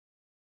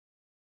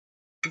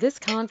This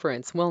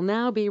conference will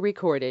now be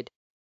recorded.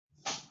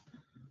 I'd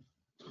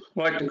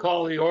like to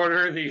call the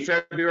order the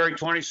February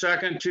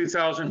 22nd,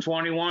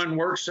 2021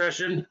 work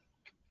session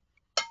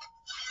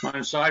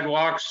on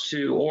sidewalks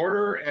to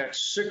order at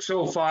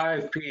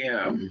 6:05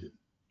 p.m.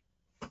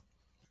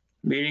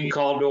 Meeting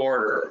called to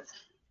order.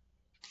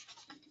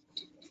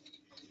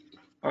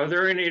 Are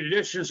there any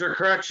additions or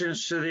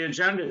corrections to the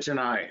agenda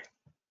tonight?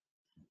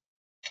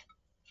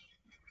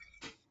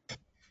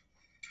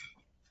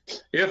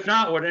 If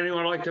not, would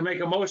anyone like to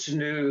make a motion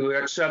to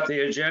accept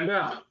the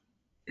agenda?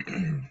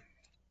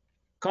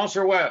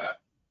 Councilor Webb,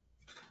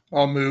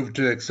 I'll move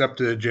to accept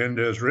the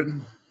agenda as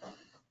written.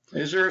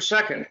 is there a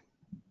second?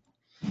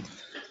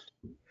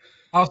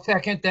 I'll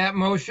second that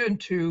motion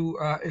to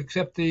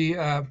accept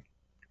the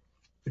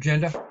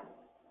agenda.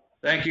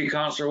 Thank you,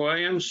 Councilor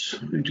Williams.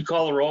 Would you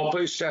call the roll,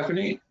 please,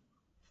 Stephanie?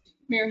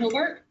 Mayor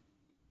Hilbert,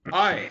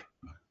 Aye.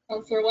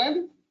 Councilor Webb,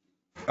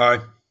 Aye.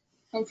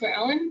 Councilor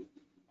Allen,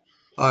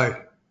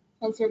 Aye.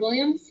 Councilor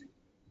Williams,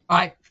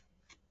 Aye.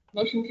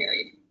 motion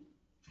carried.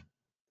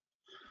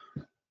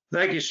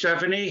 Thank you,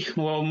 Stephanie.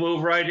 We'll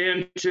move right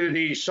into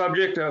the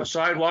subject of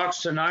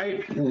sidewalks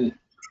tonight.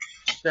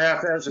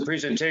 Staff has a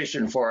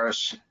presentation for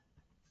us.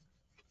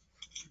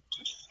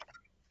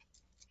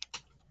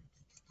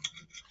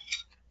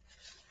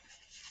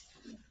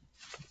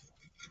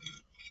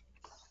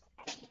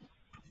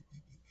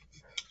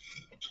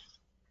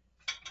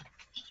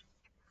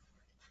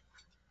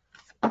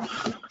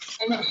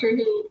 I'm not sure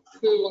who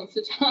wants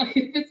to talk,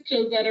 if it's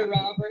Josette or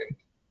Robert.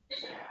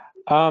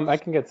 I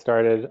can get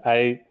started.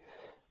 I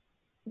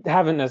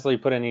haven't necessarily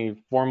put any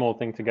formal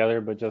thing together,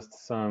 but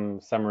just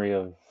some summary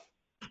of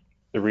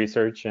the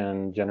research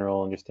and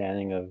general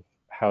understanding of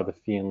how the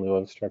fee in lieu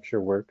of structure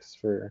works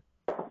for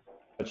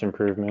such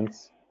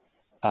improvements.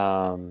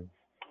 I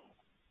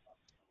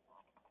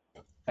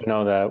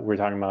know that we're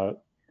talking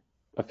about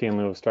a fee in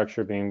lieu of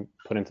structure being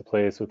put into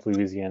place with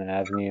Louisiana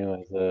Avenue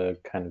as a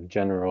kind of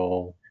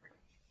general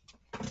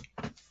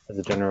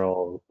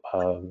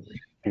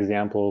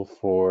example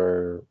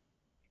for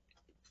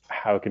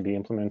how it could be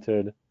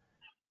implemented.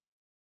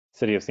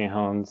 City of St.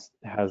 Helens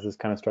has this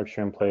kind of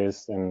structure in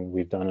place, and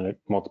we've done it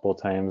multiple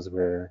times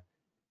where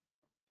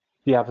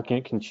the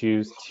applicant can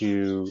choose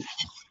to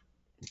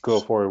go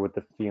forward with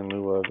the fee in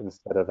lieu of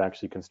instead of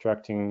actually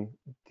constructing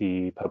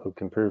the public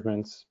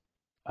improvements.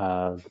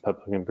 The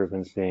public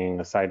improvements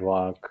being a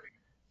sidewalk,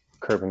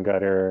 curb and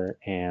gutter,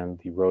 and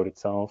the road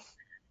itself.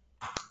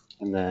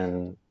 And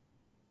then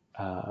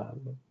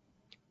the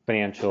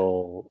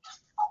financial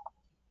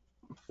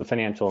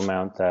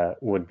amount that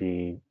would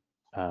be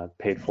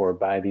paid for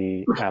by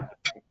the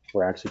applicant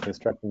for actually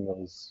constructing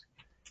those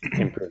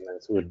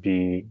improvements would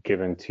be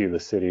given to the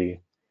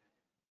city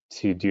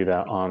to do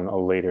that on a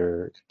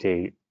later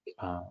date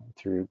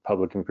through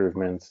public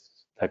improvements.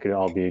 That could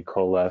all be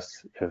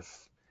coalesced.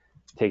 If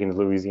taking the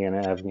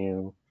Louisiana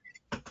Avenue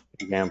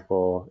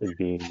example, it'd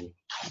be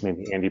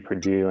maybe Andy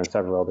Perdue and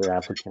several other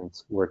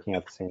applicants working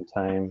at the same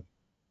time.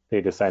 They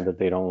decide that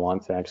they don't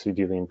want to actually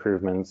do the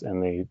improvements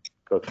and they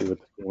go through with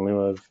the fee in lieu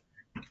of,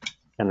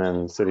 and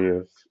then City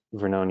of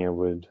Vernonia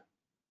would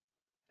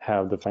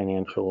have the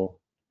financial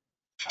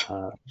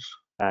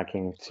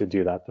backing to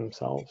do that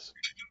themselves.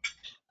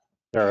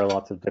 There are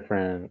lots of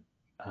different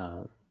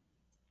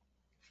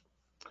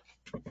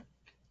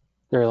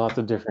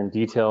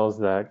details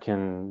that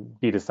can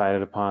be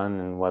decided upon,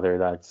 and whether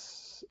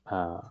that's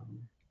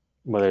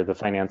whether the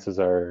finances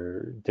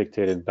are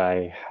dictated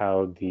by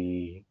how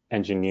the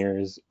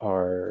engineers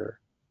are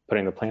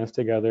putting the plans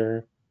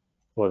together,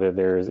 whether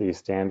there's a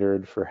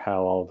standard for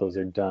how all of those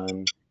are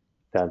done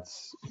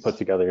that's put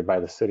together by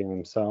the city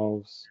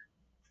themselves.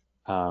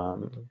 I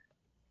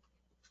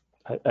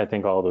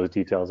think all those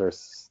details are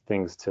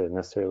things to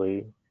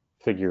necessarily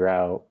figure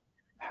out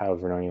how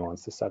Vernonia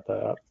wants to set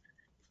that up.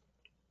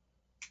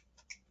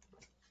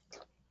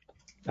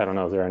 I don't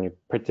know if there are any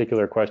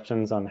particular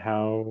questions on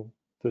how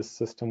this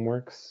system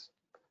works.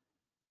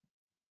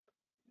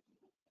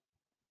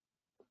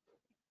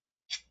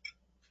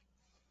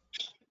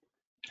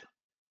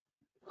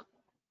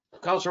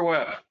 Councilor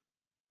Webb.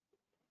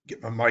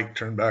 Get my mic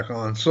turned back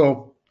on.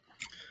 So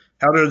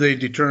how do they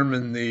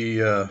determine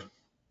the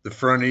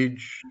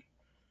frontage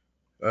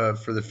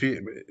for the fee?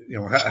 You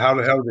know, how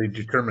do they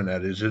determine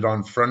that? Is it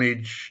on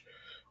frontage?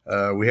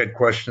 We had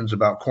questions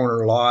about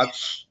corner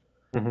lots.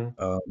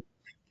 Mm-hmm.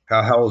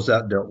 How is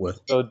that dealt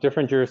with? So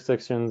different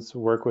jurisdictions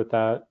work with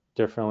that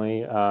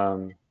differently.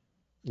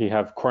 You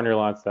have corner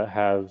lots that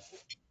have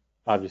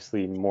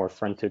obviously more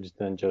frontage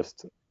than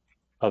just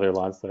other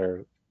lots that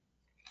are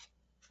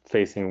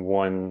facing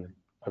one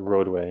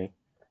roadway.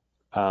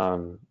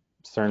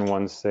 Certain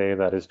ones say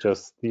that it's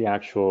just the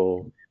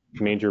actual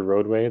major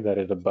roadway that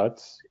it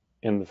abuts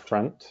in the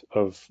front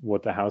of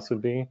what the house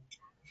would be.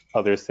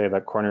 Others say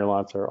that corner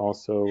lots are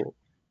also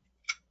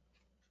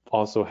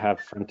have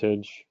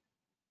frontage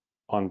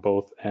on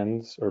both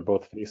ends or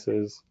both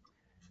faces.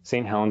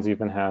 St. Helens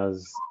even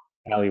has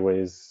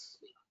alleyways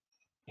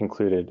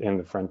included in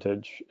the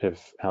frontage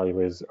if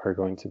alleyways are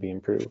going to be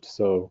improved.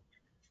 So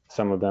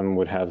some of them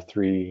would have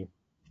 3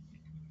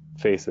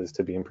 faces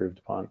to be improved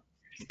upon.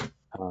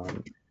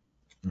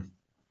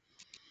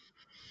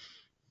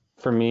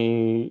 For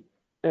me,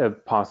 a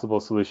possible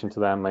solution to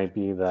that might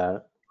be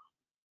that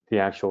the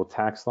actual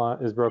tax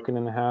lot is broken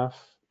in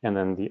half, and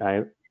then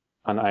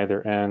on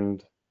either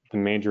end, the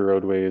major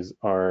roadways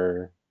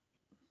are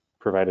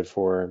provided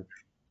for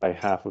by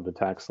half of the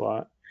tax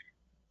lot,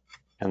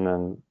 and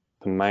then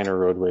the minor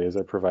roadways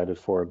are provided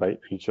for by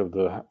each of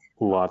the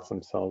lots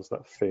themselves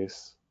that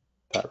face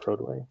that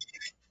roadway.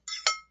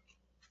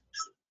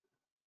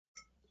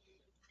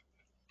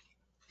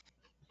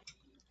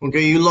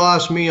 Okay, you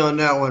lost me on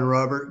that one,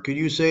 Robert. Could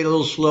you say it a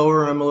little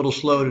slower? I'm a little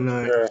slow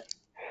tonight. Sure.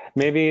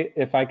 Maybe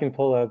if I can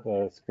pull up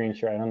a screen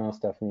share. I don't know,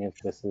 Stephanie, if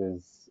this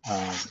is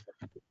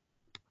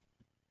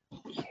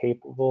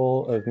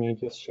capable of me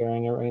just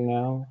sharing it right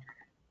now,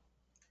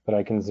 but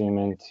I can zoom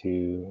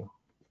into.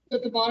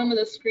 At the bottom of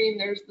the screen,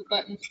 there's the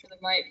buttons for the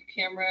mic,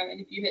 camera, and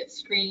if you hit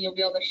screen, you'll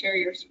be able to share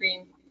your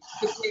screen.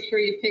 Just make sure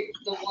you pick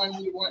the one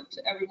you want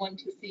everyone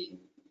to see.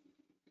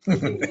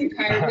 The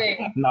entire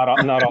thing. Not all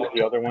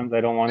the other ones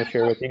I don't want to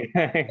share with you.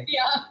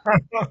 Yeah.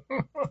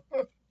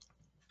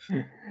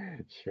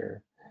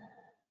 Sure.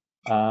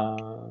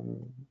 Here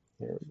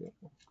we go.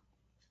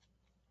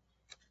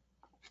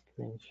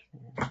 Screen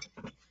share.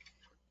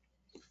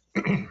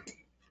 Do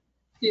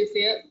you see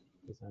it?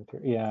 Presenter.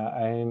 Yeah,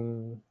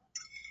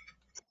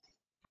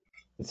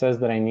 it says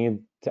that I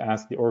need to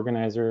ask the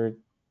organizer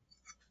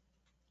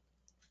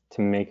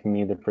to make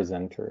me the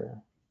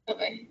presenter.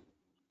 Okay.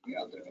 Here,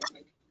 I'll do it real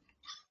quick.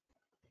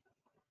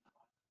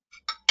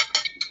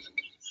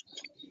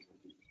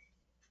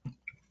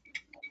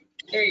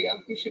 There you go.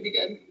 You should be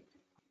good.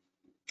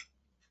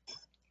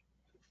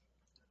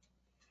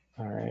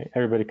 All right,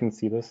 everybody can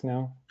see this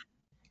now?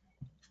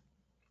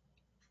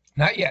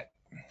 Not yet.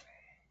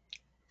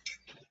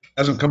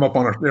 Hasn't come up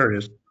on our, there it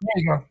is. There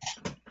you go.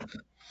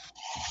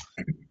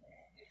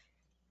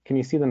 Can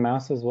you see the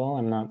mouse as well?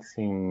 I'm not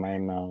seeing my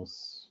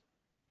mouse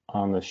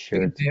on the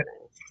shared see it.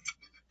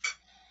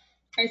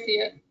 screen. I see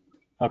it.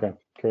 Okay,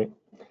 great.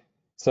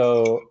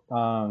 So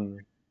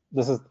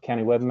this is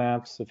County Web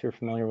Maps. If you're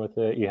familiar with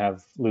it, you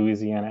have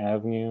Louisiana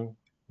Avenue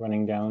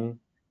running down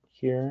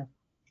here.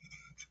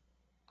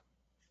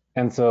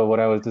 And so what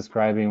I was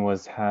describing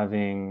was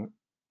having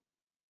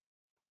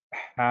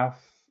half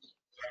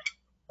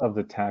of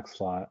the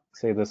tax lot,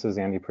 say this is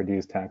Andy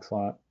Perdue's tax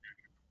lot,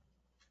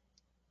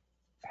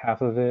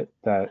 half of it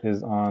that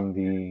is on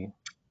the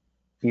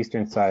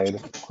eastern side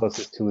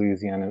closest to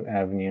Louisiana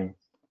Avenue,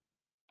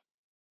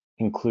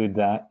 include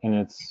that in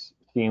its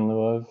fee in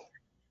lieu of,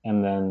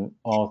 and then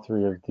all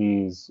three of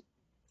these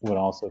would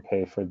also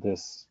pay for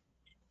this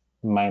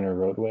minor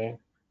roadway.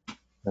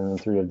 And then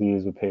three of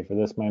these would pay for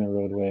this minor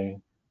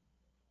roadway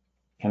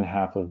and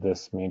half of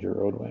this major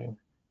roadway.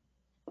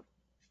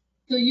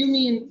 So you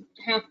mean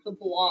half the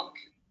block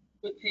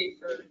would pay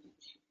for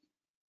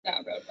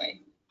that roadway,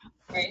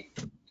 right?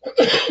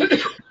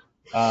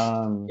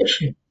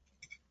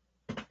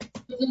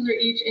 Those are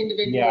each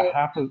individual.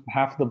 Yeah,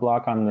 half the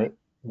block on the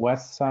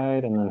west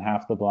side and then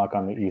half the block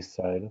on the east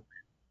side.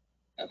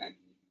 Okay.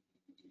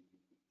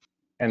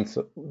 And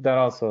so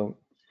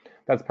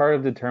that's part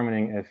of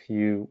determining if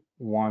you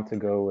want to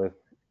go with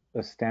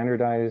a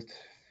standardized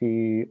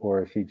fee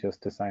or if you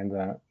just decide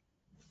that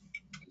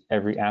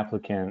every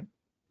applicant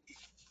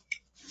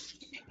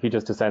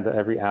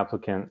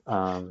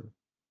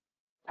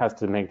has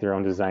to make their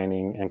own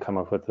designing and come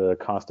up with a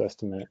cost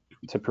estimate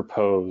to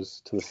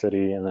propose to the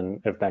city, and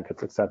then if that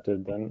gets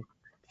accepted, then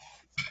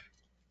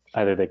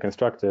either they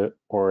construct it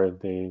or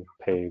they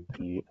pay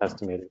the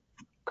estimated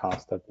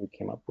cost that they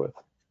came up with.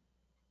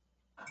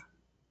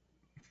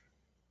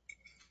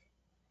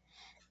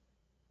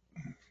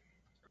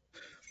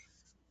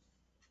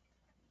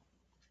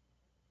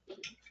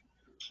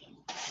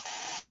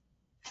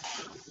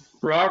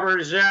 Robert,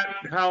 is that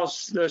how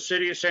the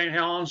city of St.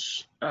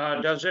 Helens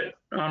does it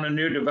on a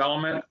new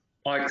development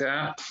like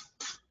that?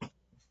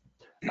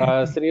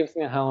 City of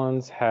St.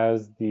 Helens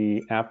has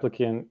the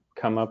applicant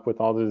come up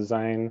with all the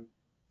design,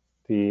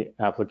 the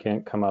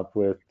applicant come up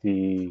with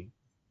the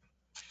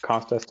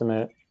cost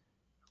estimate,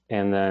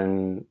 and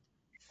then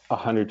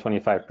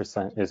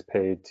 125% is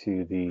paid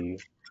to the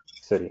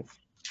city.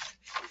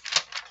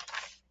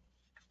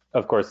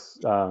 Of course,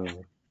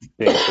 being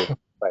paid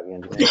by the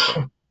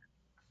engineer.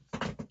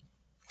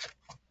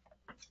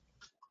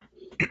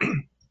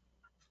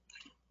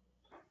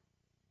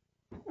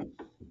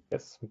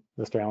 Yes,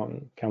 Mr.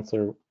 Allen,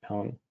 Councilor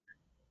Allen.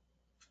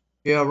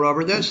 Yeah,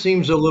 Robert, that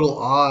seems a little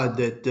odd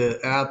that the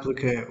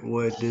applicant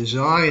would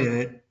design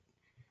it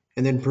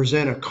and then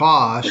present a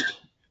cost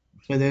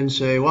and then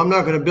say, well, I'm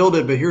not going to build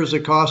it, but here's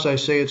the cost I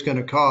say it's going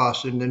to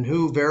cost. And then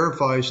who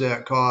verifies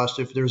that cost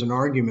if there's an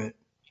argument?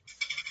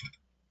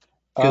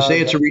 Because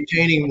say it's a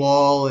retaining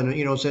wall and,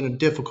 you know, it's in a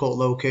difficult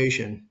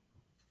location.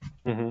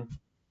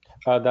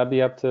 That'd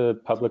be up to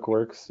Public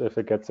Works if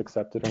it gets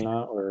accepted or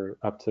not, or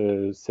up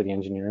to city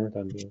engineer.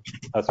 That'd be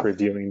us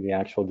reviewing the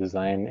actual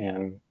design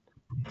and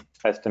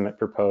estimate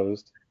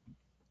proposed.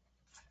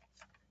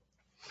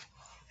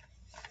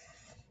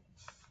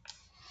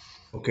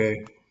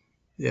 Okay.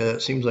 Yeah,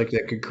 that seems like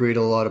that could create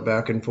a lot of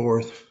back and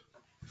forth.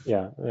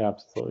 Yeah, it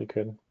absolutely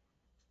could.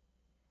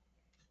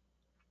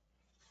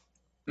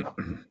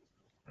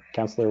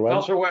 Councillor Webb?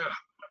 Councilor Webb.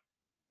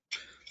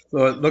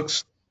 So it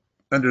looks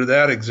under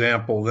that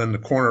example, then the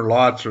corner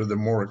lots are the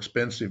more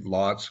expensive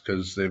lots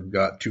because they've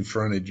got two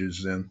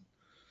frontages then.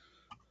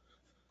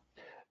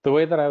 The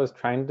way that I was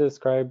trying to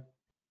describe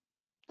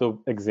the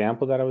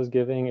example that I was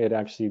giving, it'd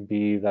actually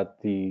be that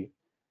the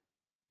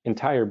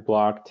entire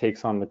block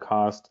takes on the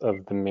cost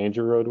of the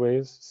major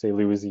roadways. Say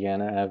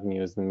Louisiana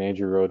Avenue is the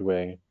major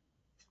roadway.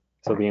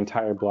 So the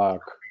entire block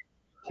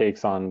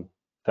takes on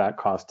that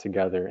cost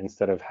together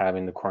instead of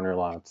having the corner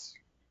lots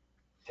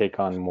take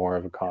on more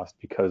of a cost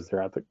because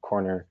they're at the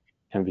corner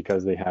and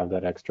because they have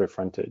that extra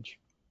frontage.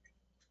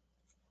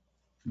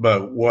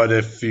 But what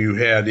if you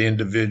had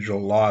individual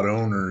lot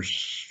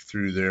owners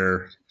through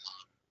there?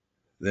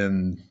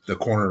 Then the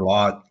corner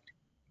lot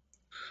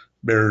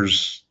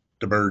bears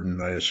the burden,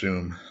 I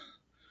assume.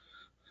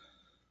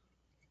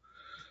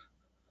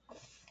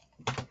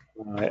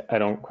 I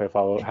don't quite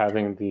follow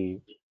having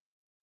the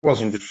Well,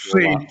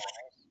 individual lot.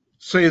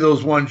 say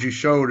those ones you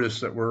showed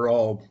us that were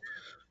all,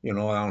 I don't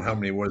know how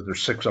many was there,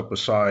 6 up a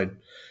side.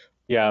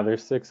 Yeah,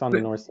 there's 6 on the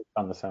north, 6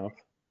 on the south.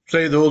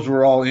 Say those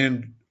were all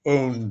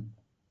owned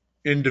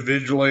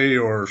individually,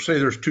 or say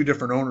there's 2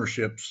 different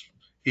ownerships,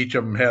 each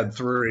of them had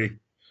 3.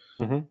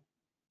 Mhm.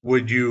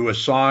 Would you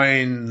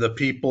assign the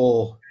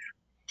people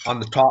on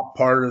the top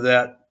part of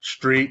that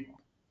street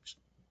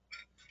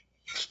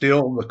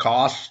still the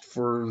cost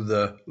for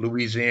the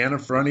Louisiana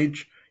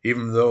frontage,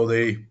 even though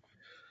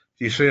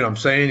you see what I'm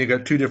saying? You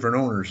got 2 different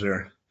owners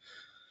there.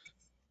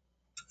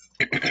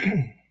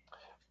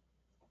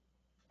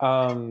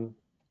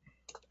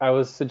 I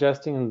was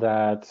suggesting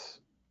that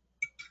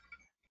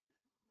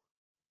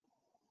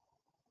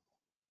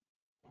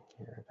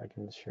here, if I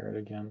can share it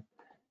again.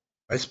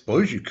 I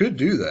suppose you could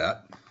do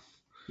that.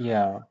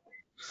 Yeah.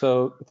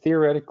 So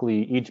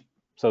theoretically,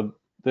 so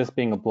this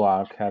being a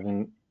block,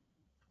 having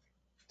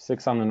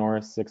 6 on the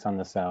north, 6 on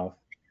the south,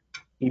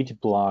 each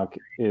block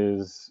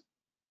is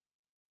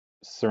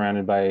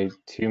surrounded by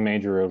 2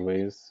 major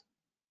roadways.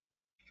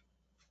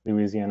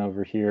 Louisiana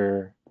over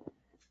here,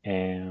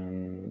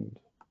 and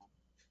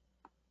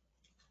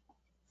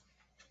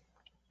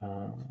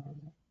I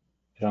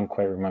don't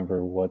quite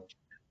remember what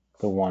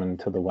the one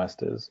to the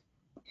west is.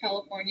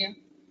 California.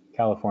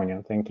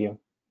 California, thank you.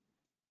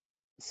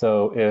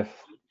 So if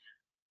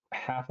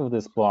half of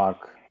this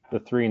block, the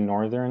 3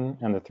 northern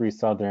and the 3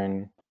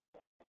 southern,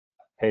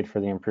 paid for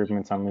the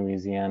improvements on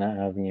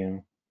Louisiana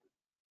Avenue,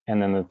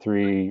 and then the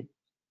 3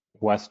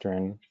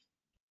 western,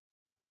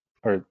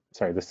 or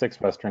sorry, the 6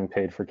 western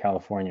paid for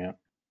California,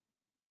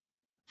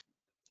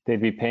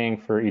 they'd be paying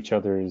for each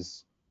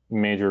other's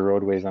major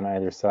roadways on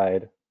either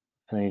side,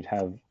 and then you'd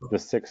have the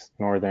 6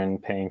 northern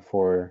paying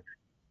for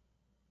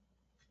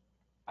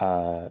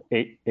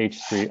H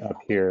Street up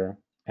here,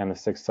 and the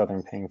 6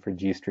 southern paying for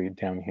G Street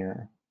down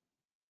here.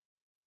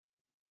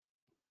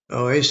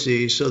 Oh, I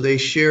see. So they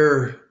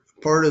share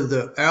part of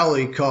the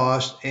alley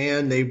cost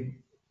and they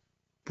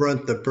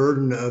brunt the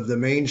burden of the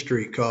Main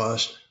Street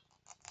cost.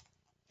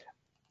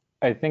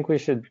 I think we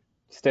should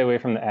stay away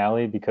from the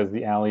alley because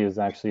the alley is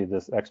actually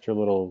this extra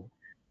little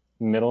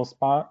middle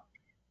spot.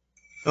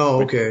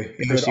 Oh, okay.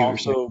 Yeah, I see what you're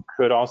saying.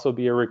 Could also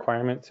be a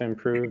requirement to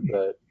improve,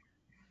 but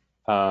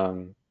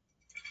I'm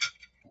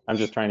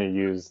just trying to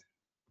use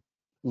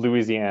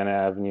Louisiana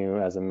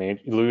Avenue as a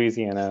major,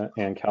 Louisiana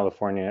and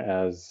California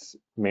as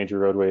major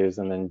roadways,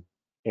 and then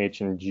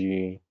H and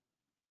G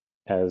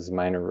as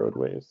minor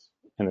roadways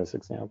in this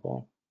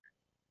example.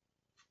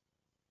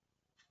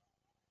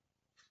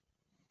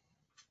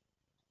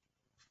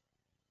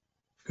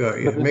 Got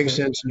you. Makes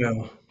sense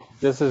now.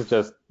 This is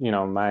just,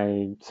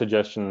 my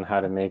suggestion on how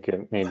to make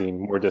it maybe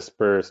more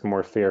dispersed,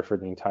 more fair for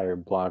the entire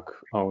block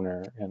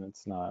owner, and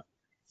it's not.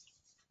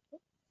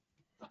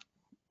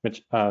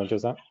 Mitch,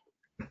 Joseph?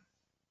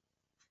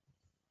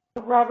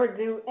 Robert,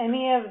 do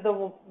any of the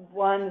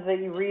ones that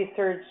you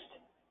researched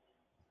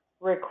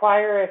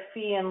require a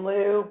fee in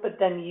lieu, but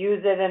then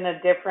use it in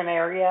a different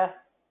area?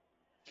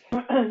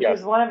 Because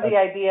Yes. one of the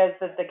ideas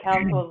that the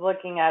council is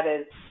looking at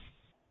is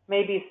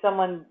maybe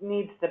someone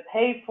needs to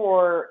pay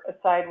for a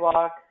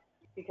sidewalk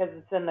because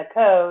it's in the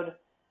code,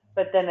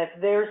 but then if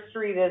their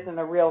street isn't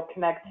a real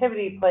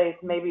connectivity place,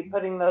 maybe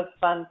putting those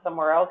funds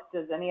somewhere else.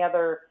 Does any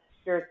other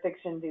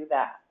jurisdiction do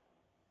that?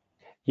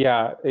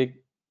 Yeah,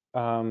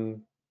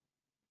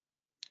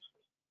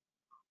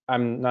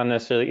 I'm not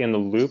necessarily in the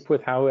loop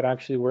with how it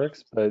actually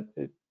works, but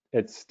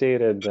it's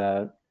stated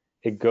that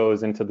it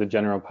goes into the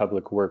general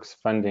public works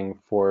funding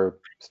for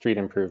street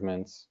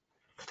improvements,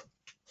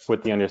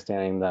 with the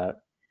understanding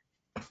that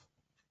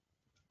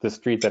the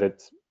street that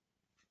it's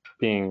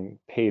being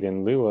paid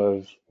in lieu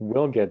of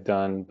will get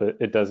done, but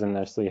it doesn't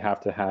necessarily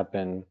have to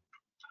happen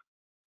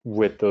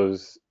with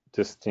those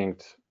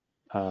distinct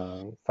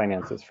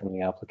finances from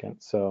the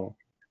applicant. So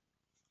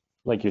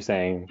like you're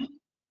saying,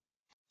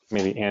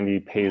 maybe Andy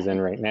pays in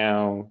right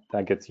now,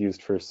 that gets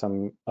used for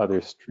some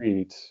other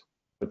street,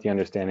 with the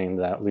understanding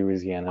that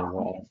Louisiana will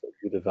also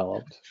be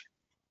developed.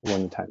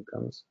 when the time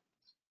comes.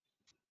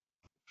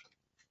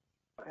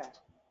 Okay.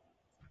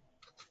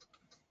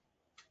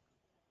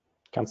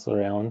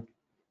 Councilor Allen?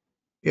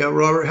 Yeah,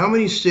 Robert, how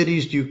many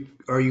cities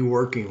are you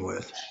working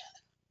with?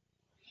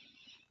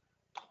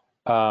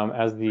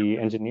 As the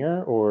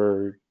engineer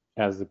or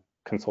as a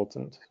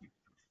consultant?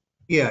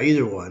 Yeah,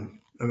 either one.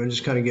 I mean,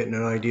 just kind of getting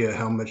an idea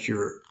how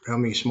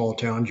many small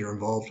towns you're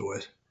involved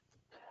with.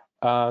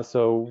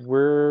 So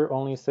we're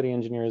only city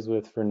engineers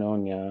with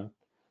Vernonia.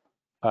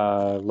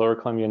 Lower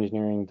Columbia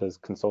Engineering does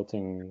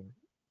consulting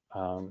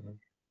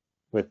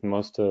with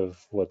most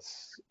of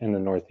what's in the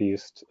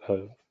northeast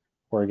of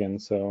Oregon.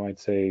 So I'd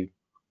say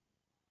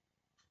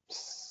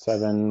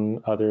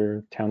 7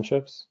 other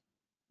townships.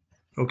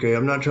 Okay,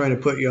 I'm not trying to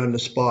put you on the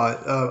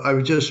spot.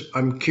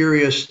 I'm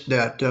curious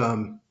that,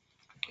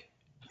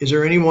 is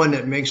there anyone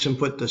that makes them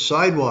put the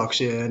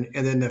sidewalks in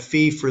and then the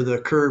fee for the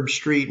curb,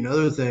 street and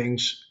other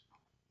things?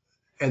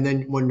 And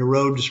then when the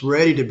road's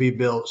ready to be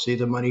built, see,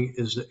 the money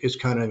is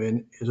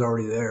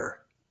already there.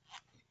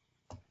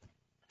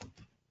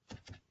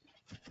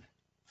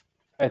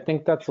 I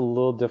think that's a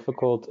little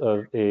difficult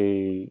of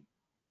a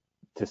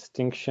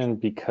distinction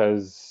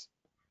because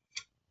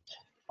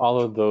all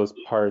of those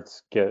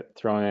parts get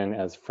thrown in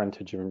as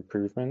frontage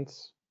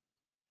improvements.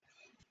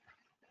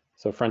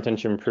 So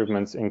frontage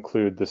improvements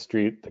include the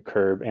street, the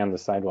curb, and the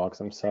sidewalks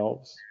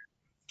themselves.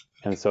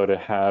 And so to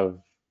have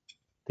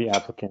the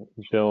applicant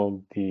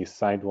build the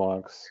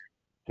sidewalks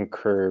and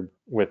curb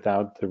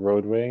without the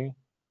roadway,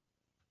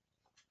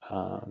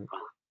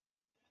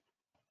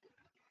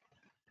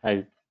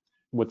 I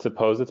would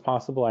suppose it's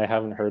possible. I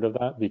haven't heard of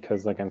that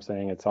because, like I'm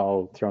saying, it's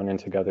all thrown in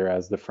together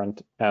as the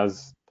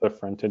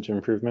frontage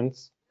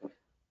improvements.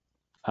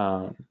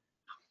 But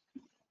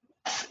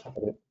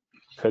it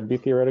could be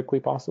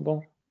theoretically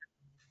possible.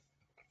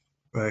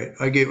 Right.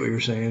 I get what you're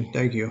saying.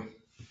 Thank you.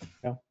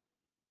 Yeah.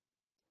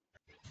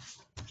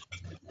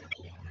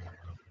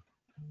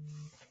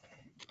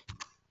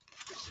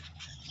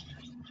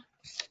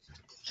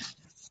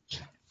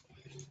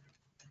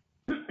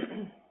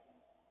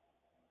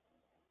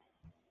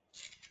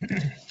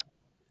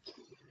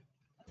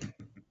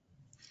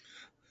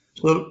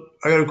 So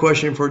I got a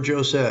question for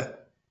Josette.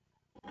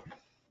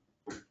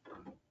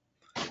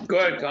 Go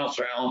ahead,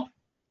 Counselor Allen.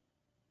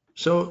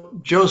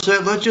 So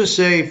Josette, let's just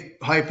say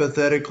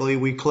hypothetically,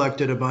 we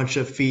collected a bunch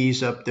of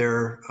fees up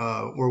there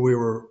where we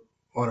were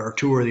on our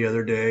tour the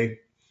other day.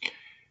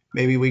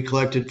 Maybe we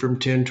collected from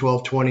 10,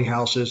 12, 20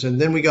 houses, and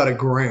then we got a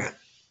grant.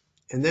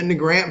 And then the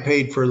grant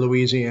paid for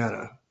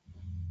Louisiana.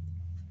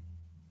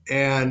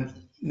 And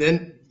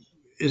then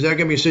is that going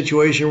to be a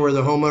situation where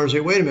the homeowners say,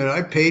 wait a minute,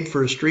 I paid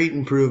for street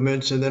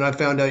improvements, and then I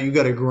found out you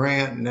got a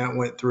grant and that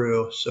went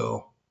through.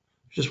 So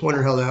just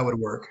wonder how that would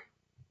work.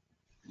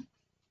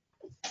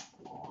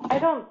 I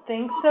don't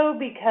think so,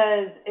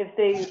 because if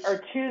they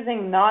are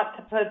choosing not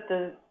to put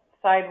the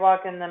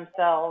sidewalk in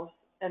themselves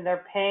and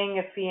they're paying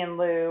a fee in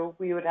lieu,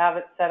 we would have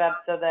it set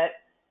up so that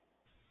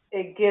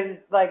it gives,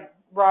 like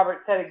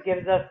Robert said, it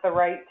gives us the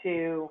right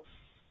to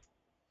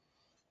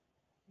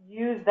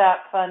use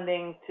that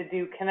funding to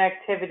do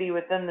connectivity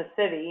within the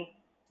city.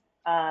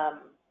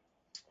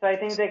 So I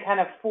think they kind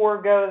of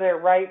forego their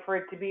right for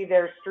it to be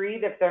their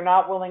street if they're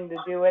not willing to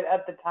do it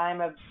at the time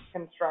of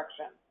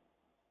construction.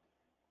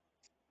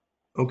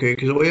 Okay,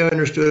 because the way I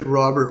understood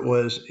Robert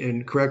was,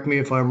 and correct me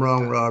if I'm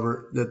wrong,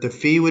 Robert, that the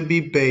fee would be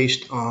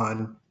based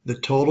on the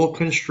total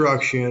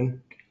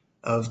construction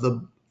of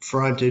the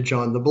frontage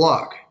on the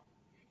block,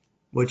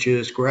 which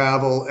is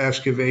gravel,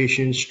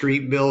 excavation,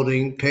 street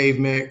building,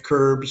 pavement,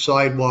 curb,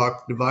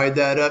 sidewalk. Divide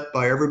that up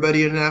by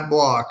everybody in that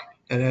block,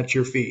 and that's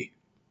your fee.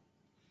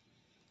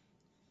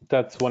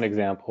 That's one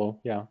example.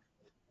 Yeah.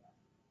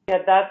 Yeah,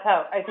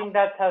 I think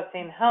that's how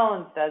St.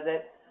 Helens does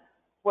it.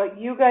 What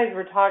you guys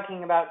were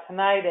talking about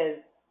tonight is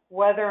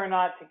whether or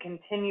not to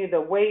continue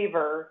the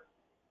waiver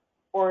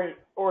or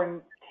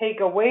take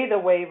away the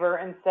waiver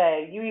and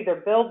say you either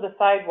build the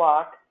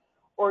sidewalk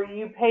or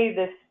you pay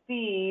this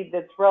fee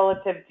that's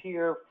relative to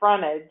your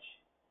frontage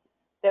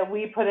that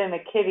we put in a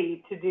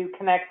kitty to do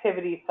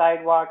connectivity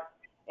sidewalks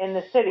in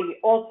the city.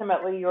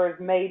 Ultimately, yours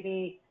may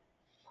be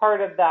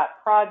part of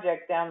that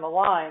project down the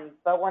line,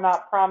 but we're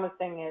not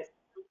promising it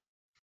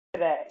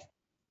today.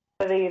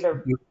 So they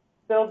either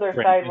build their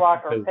Right,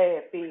 sidewalk or because- pay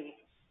a fee.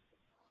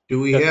 Do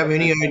we Just have what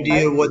any you're saying,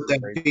 idea right? what that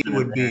Right fee then and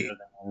would there be? doesn't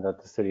mean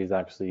that the city is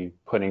actually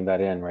putting that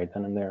in right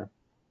then and there.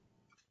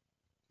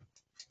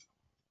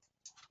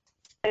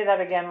 Say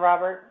that again,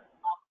 Robert.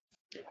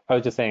 I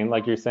was just saying,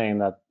 like you're saying,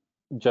 that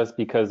just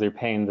because they're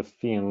paying the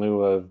fee in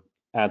lieu of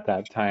at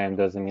that time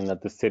doesn't mean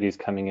that the city's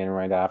coming in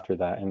right after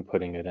that and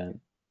putting it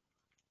in.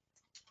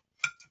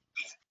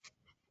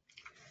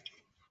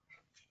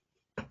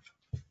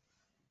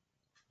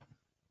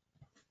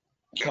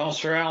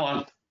 Counselor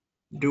Allen.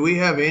 Do we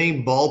have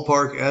any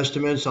ballpark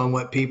estimates on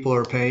what people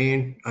are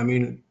paying? I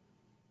mean,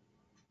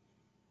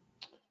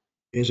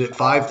 is it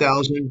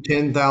 5,000,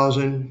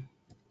 10,000?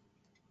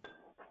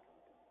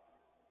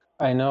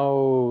 I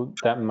know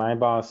that my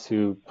boss,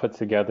 who put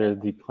together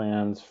the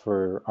plans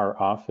for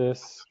our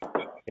office,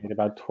 paid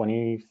about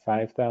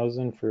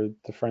 25,000 for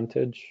the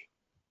frontage.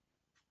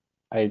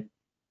 I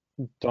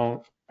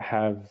don't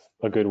have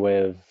a good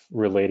way of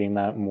relating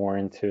that more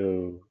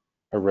into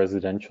a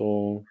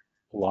residential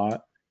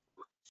lot.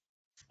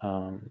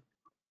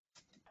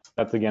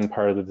 That's again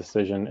part of the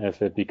decision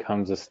if it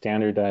becomes a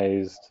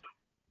standardized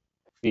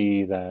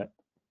fee that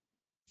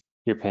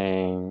you're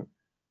paying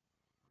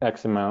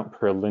X amount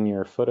per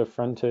linear foot of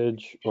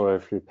frontage, or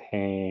if you're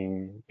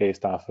paying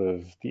based off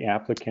of the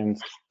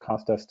applicant's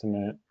cost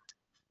estimate.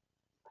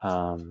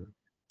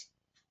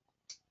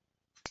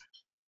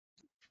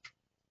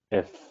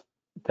 If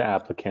the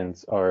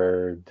applicants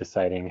are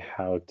deciding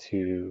how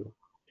to,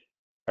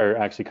 are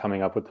actually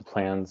coming up with the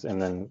plans and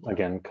then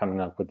again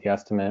coming up with the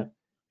estimate,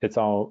 that's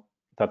all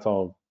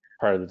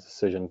part of the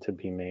decision to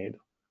be made.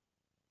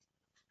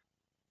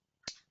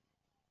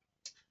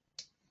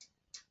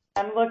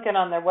 I'm looking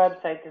on their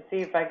website to see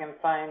if I can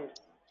find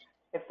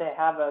if they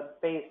have a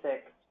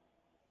basic.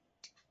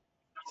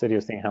 City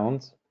of St.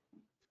 Helens?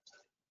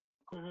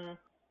 Mm-hmm.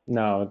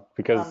 No,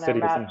 because On their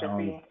City of St. master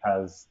Helens fee.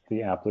 has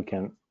the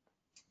applicant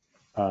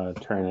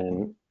turn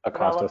in a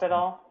cost Develop it estimate.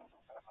 all.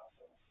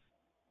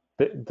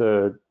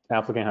 The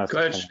applicant has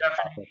Go to ahead, turn in a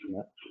cost Stephanie.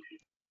 estimate.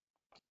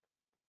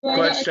 So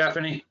Go ahead,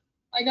 Stephanie.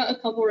 I got a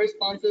couple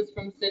responses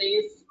from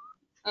cities.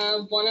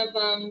 One of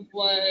them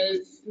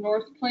was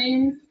North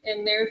Plains,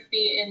 and their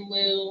fee in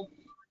lieu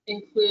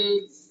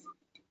includes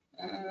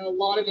a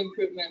lot of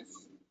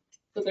improvements.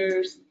 So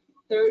there's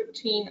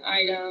 13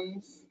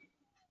 items.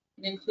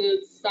 It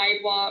includes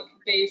sidewalk,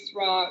 base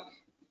rock,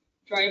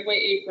 driveway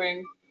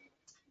apron,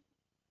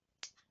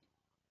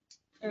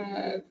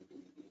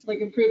 like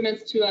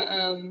improvements to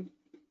a,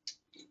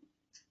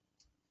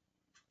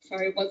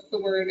 sorry, what's the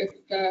word?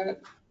 It's the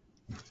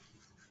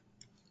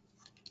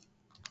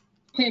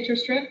planter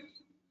strip,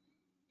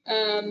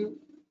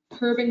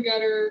 curb and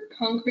gutter,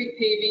 concrete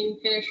paving,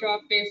 finish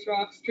rock, base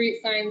rock,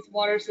 street signs,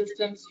 water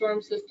system, storm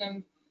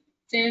system,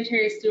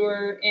 sanitary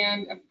sewer,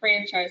 and a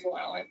franchise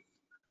allowance.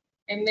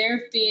 And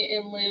their fee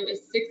in lieu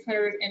is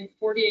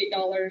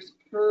 $648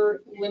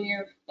 per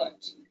linear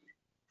foot.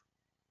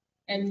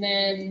 And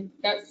then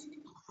that's,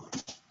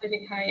 I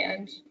think, high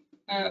end,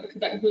 because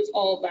that includes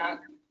all of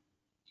that.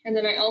 And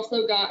then I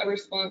also got a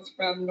response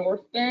from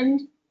North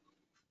Bend,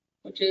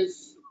 which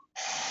is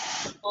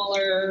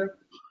smaller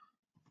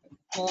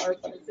part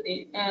of the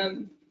city.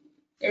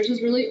 Theirs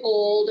is really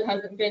old, it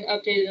hasn't been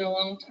updated in a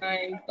long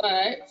time,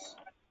 but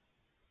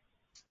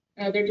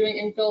they're doing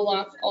infill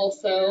lots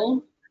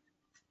also.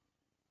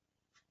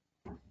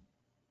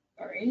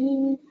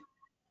 Sorry.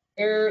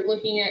 They're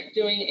looking at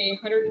doing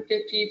 $150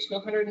 to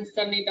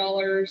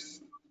 $170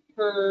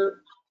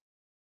 per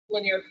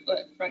linear foot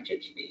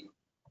frontage fee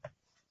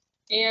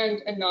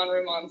and a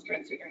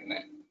non-remonstrance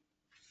agreement.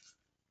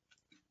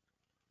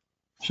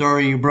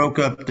 Sorry, you broke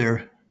up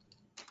there.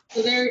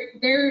 So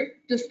they're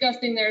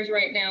discussing theirs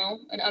right now,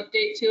 an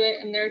update to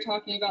it, and they're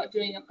talking about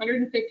doing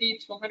 $150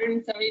 to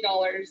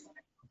 $170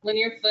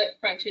 linear foot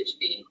frontage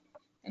fee.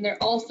 And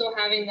they're also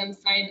having them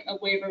sign a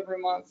waiver of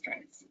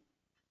remonstrance.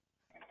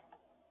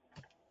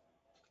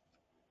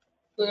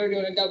 So they're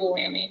doing a double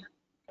whammy.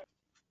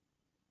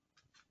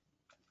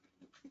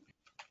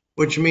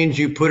 Which means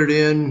you put it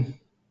in.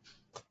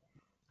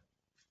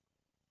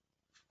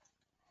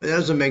 It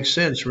doesn't make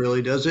sense,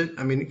 really, does it?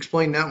 I mean,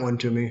 explain that one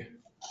to me.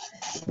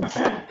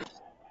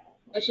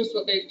 That's just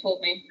what they've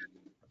told me.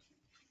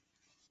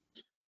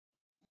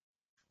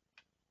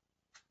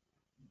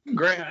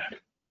 Grant.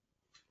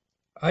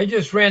 I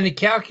just ran the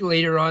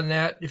calculator on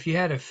that. If you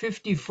had a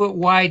 50-foot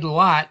wide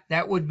lot,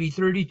 that would be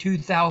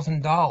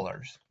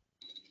 $32,000.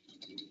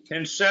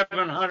 And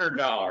 $700,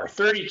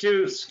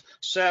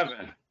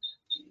 32.7.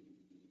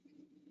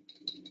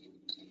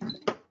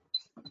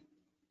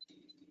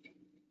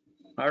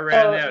 I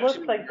ran So that. it looks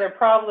like they're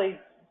probably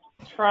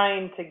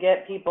trying to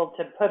get people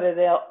to put it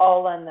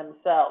all in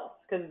themselves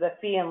because the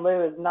fee in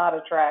lieu is not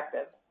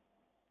attractive,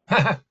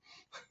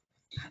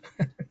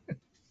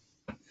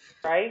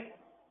 right?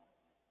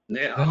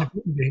 Yeah.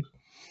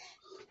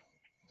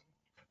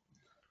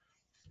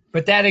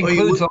 But that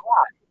includes a lot.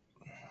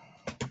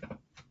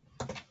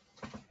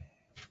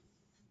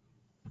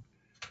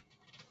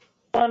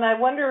 And I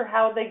wonder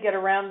how they get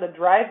around the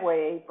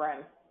driveway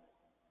apron.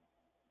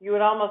 You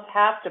would almost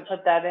have to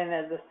put that in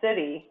as a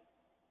city,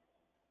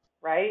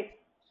 right?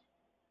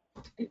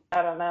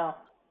 I don't know.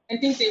 I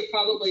think they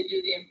probably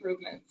do the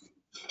improvements.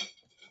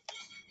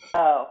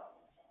 Oh.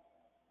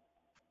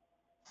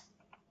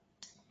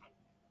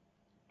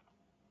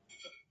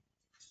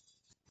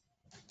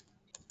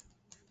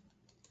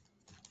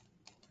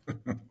 I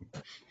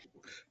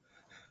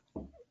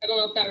don't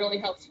know if that really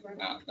helps or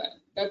not, but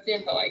that's the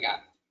info I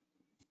got.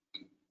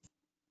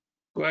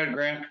 Go ahead,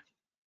 Grant.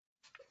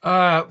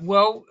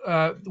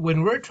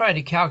 When we're trying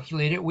to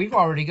calculate it, we've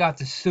already got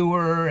the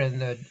sewer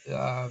and the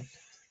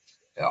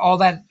all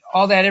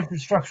that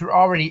infrastructure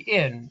already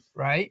in,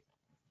 right?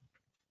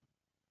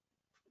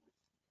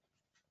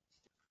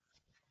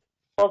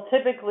 Well,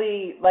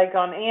 typically, like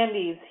on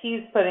Andy's,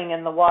 he's putting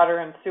in the water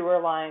and sewer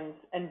lines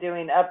and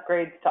doing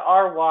upgrades to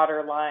our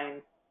water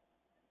lines.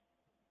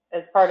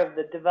 as part of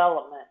the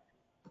development.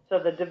 So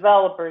the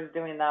developer's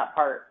doing that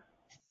part.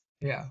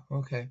 Yeah,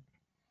 okay.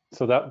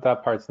 So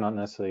that part's not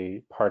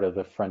necessarily part of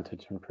the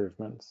frontage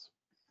improvements.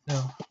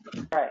 No.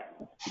 Right.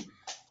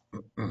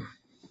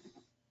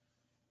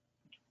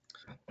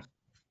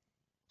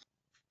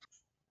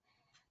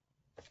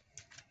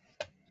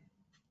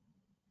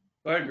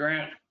 Go ahead,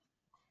 Grant.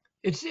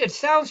 It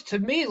sounds to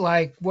me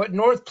like what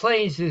North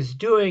Plains is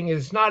doing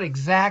is not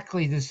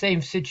exactly the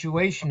same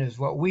situation as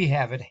what we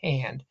have at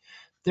hand.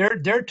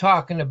 They're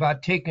talking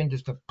about taking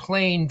just a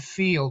plain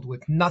field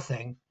with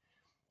nothing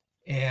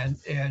and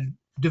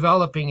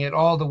developing it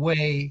all the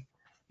way,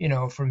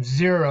 from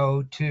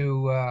zero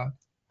to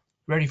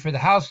ready for the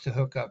house to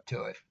hook up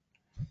to it,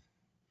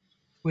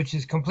 which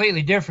is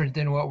completely different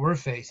than what we're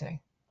facing.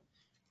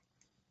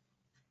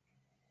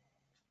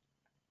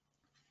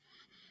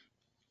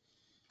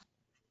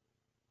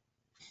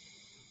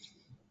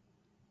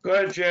 Go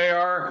ahead,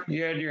 JR.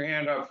 You had your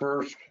hand up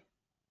first.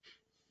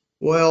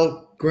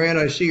 Well, Grant,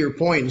 I see your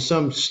point. In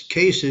some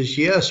cases,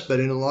 yes, but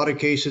in a lot of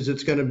cases,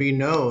 it's going to be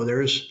no.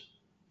 There's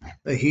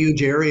a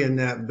huge area in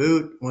that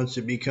boot once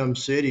it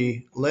becomes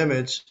city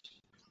limits,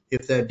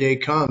 if that day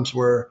comes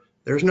where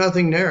there's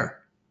nothing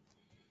there.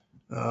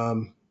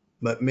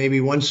 But maybe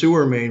one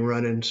sewer main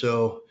running.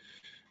 So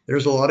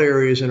there's a lot of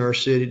areas in our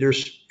city.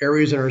 There's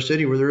areas in our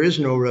city where there is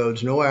no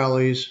roads, no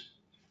alleys.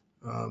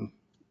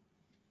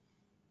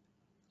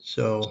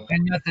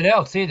 And nothing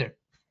else either.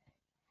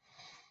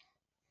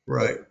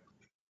 Right.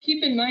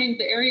 Keep in mind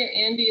the area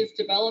Andy is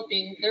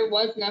developing, there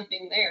was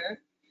nothing there.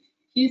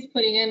 He's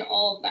putting in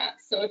all of that.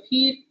 So if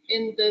he,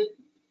 in the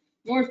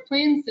North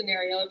Plains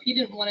scenario, if he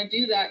didn't want to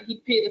do that,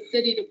 he'd pay the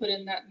city to put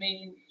in that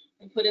main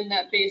and put in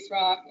that base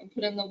rock and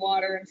put in the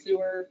water and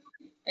sewer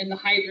and the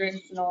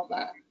hydrants and all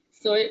that.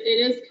 So it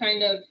is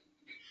kind of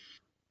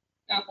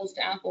apples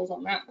to apples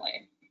on that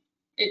way.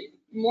 It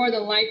more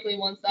than likely,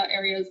 once that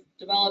area is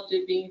developed,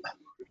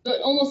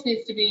 it almost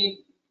needs to be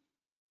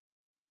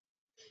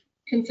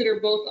consider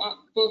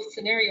both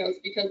scenarios,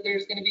 because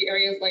there's going to be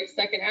areas like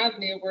Second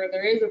Avenue where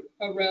there is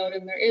a road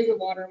and there is a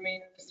water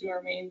main and a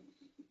sewer main,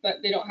 but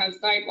they don't have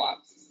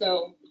sidewalks.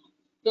 So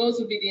those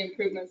would be the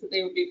improvements that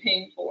they would be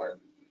paying for.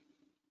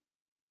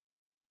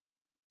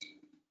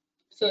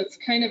 So it's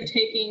kind of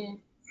taking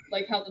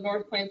like how the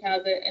North Plains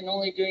has it and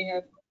only doing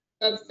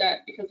a subset,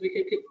 because we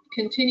could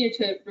continue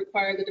to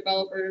require the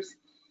developers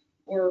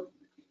or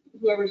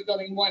whoever's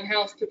building one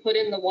house to put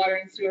in the water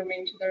and sewer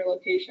main to their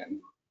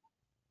location.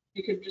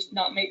 We could just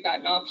not make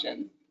that an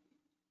option.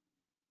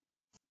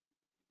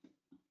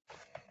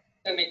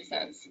 That makes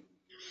sense.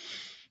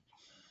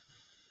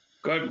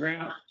 Good,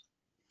 Grant.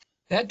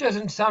 That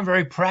doesn't sound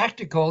very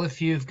practical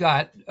if you've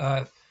got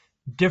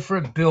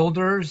different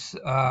builders,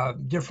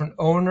 different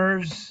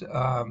owners.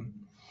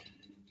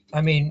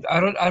 I mean,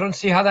 I don't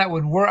see how that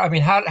would work. I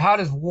mean, how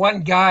does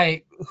one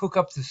guy hook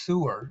up the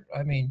sewer?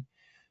 I mean,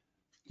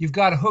 you've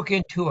got to hook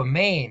into a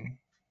main.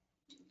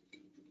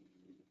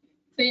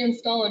 They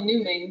install a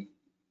new main.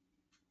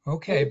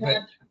 Okay,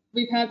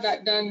 we've had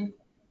that done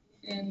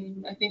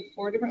in, I think,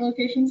 4 different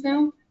locations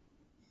now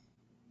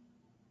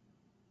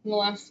in the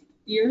last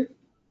year,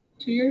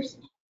 2 years,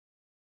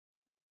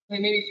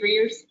 maybe 3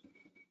 years.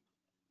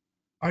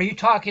 Are you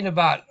talking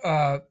about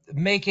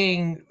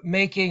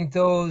making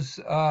those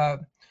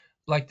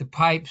like the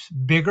pipes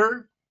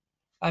bigger?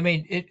 I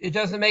mean, it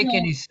doesn't make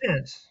any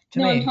sense to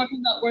me. No, I'm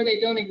talking about where they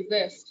don't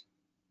exist.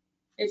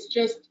 It's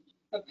just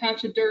a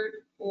patch of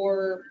dirt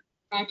or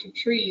patch of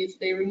trees.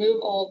 They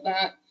remove all of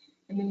that,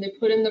 and then they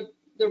put in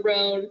the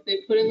road. They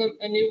put in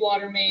a new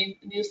water main,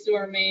 a new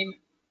sewer main,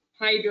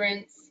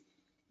 hydrants,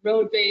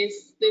 road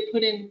base. They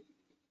put in,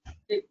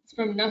 it's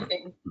from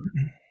nothing.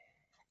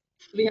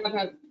 We have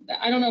had,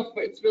 I don't know if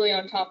it's really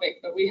on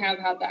topic, but we have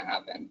had that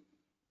happen.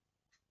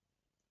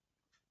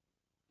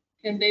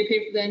 And they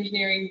pay for the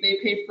engineering. They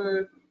pay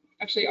for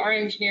actually our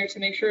engineer to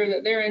make sure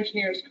that their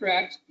engineer is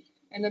correct.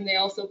 And then they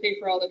also pay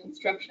for all the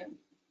construction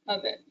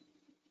of it.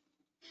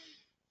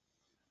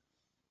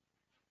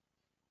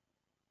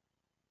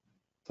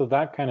 So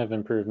that kind of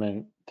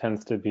improvement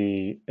tends to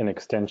be an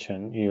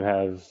extension. You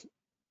have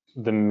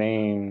the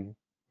main,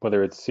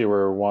 whether it's sewer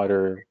or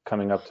water,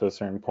 coming up to a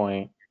certain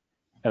point,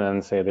 and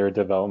then say their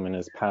development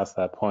is past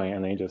that point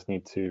and they just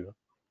need to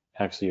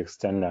actually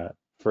extend that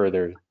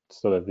further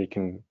so that they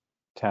can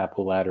tap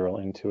a lateral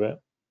into it.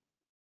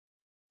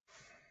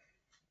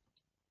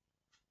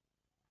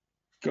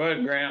 Go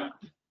ahead, Grant.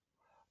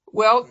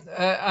 Well,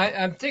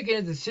 I'm thinking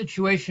of the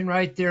situation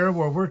right there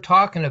where we're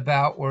talking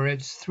about where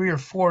it's 3 or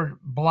 4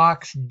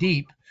 blocks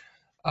deep.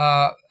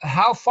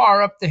 How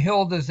far up the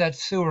hill does that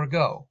sewer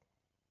go?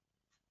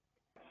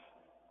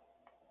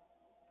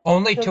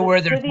 Only So to the where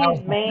there's city's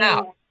houses main,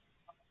 now.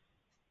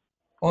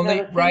 Only,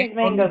 no, the right? city's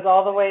main Only, goes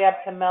all the way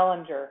up to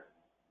Mellinger.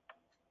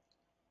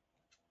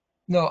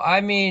 no,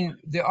 I mean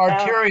the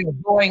arterial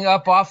going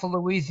up off of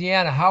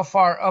Louisiana. How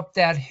far up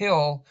that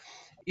hill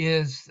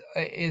is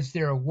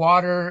there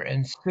water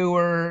and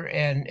sewer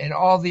and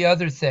all the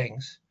other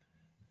things?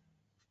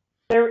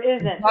 There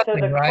isn't. Nothing, So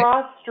the right?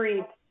 cross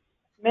streets,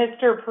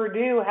 Mr.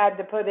 Purdue had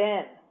to put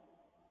in.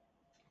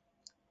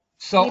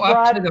 So He up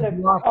brought to the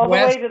block all the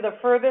west. way to the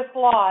furthest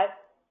lot,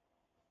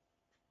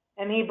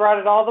 and he brought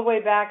it all the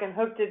way back and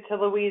hooked it to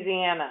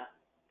Louisiana.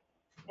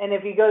 And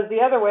if he goes the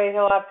other way,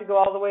 he'll have to go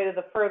all the way to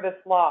the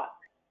furthest lot.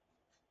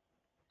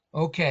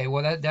 Okay,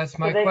 well that's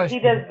my So that question.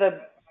 he does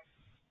the,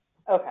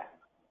 okay.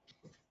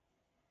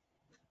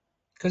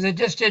 Because it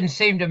just didn't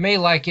seem to me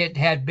like it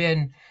had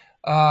been.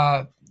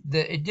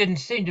 It didn't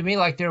seem to me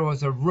like there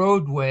was a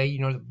roadway, you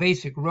know, the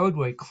basic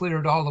roadway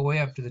cleared all the way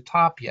up to the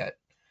top yet.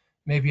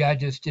 Maybe I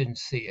just didn't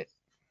see it.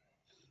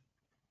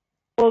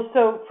 Well,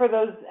 so for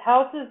those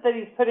houses that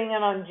he's putting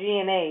in on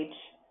G&H,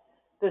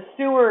 the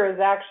sewer is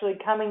actually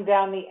coming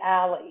down the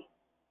alley.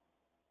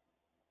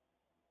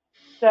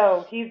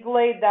 So he's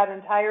laid that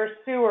entire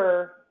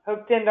sewer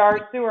hooked into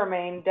our sewer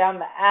main down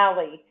the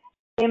alley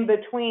in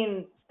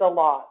between the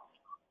lots.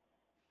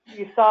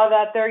 You saw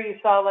that there? You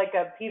saw like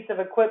a piece of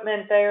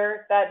equipment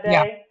there that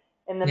day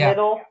in the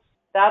middle?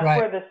 That's Right.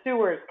 where the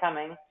sewer's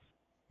coming.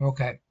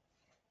 Okay.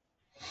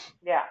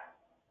 Yeah.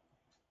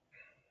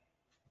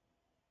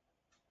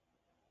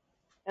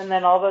 And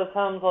then all those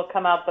homes will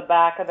come out the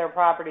back of their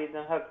properties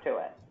and hook to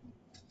it.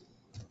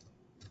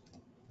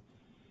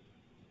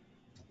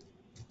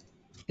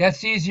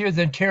 That's easier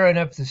than tearing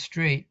up the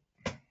street.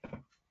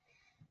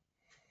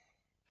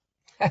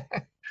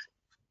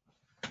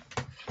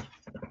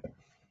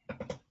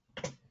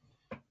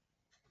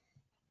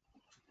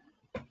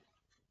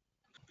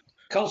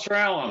 Counselor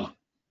Allen.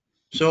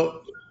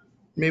 So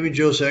maybe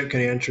Josette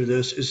can answer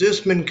this. Has this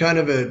been kind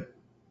of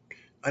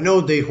I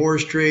know they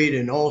horse trade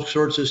in all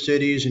sorts of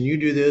cities and you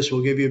do this,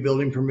 we'll give you a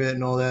building permit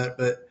and all that,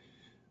 but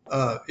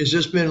has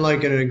this been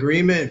like an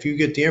agreement? If you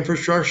get the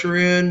infrastructure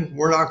in,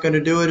 we're not going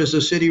to do it as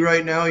a city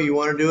right now. You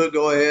want to do it,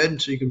 go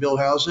ahead so you can build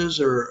houses?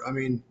 Or, I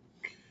mean,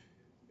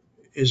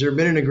 has there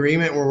been an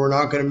agreement where we're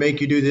not going to make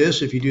you do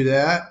this if you do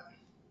that?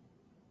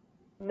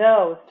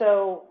 No.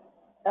 So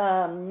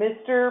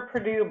Mr.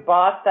 Purdue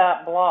bought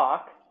that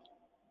block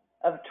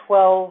of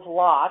 12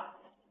 lots.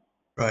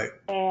 Right.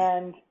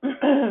 And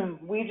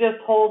we just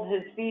hold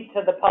his feet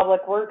to the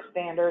public works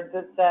standards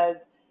that says,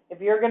 if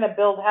you're going to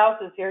build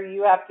houses here,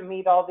 you have to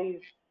meet all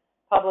these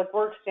public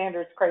works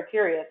standards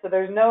criteria. So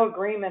there's no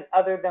agreement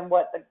other than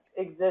what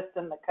exists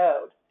in the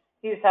code.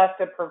 He just has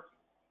to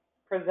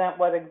present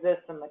what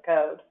exists in the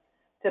code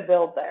to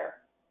build there.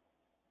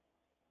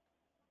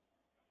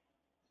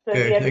 So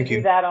Okay, he had to thank do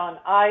you. that on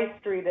I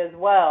Street as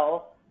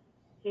well.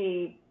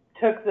 He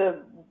took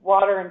the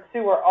water and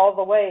sewer all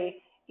the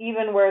way,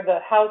 even where the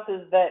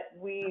houses that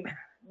we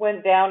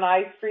went down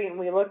I Street and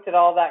we looked at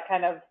all that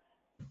kind of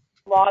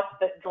lots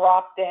that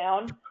drop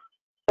down.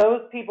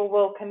 Those people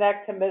will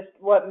connect to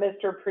what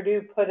Mr.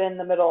 Purdue put in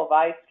the middle of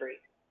I Street.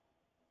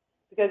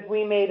 Because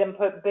we made him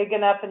put big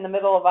enough in the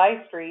middle of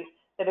I Street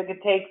that it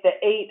could take the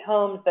 8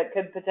 homes that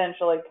could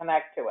potentially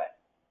connect to it.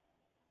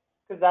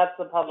 Because that's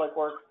the public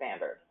works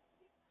standard.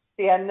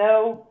 So yeah,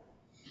 no,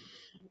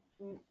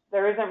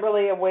 there isn't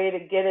really a way to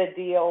get a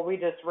deal. We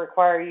just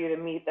require you to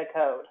meet the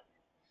code.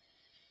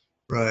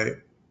 Right.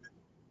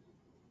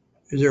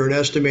 Is there an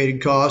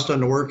estimated cost on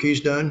the work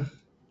he's done?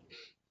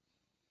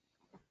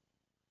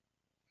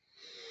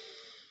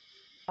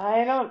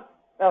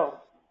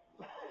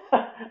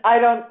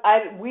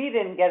 We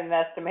didn't get an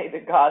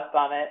estimated cost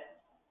on it.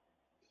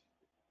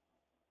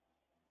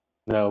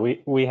 No,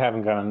 we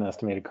haven't got an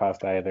estimated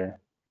cost either.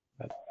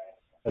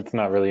 That's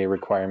not really a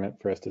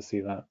requirement for us to see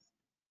that,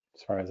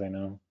 as far as I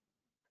know.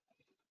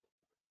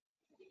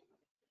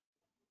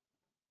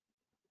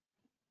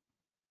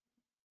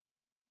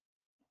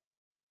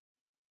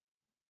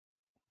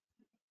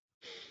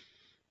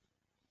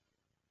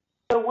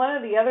 So one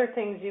of the other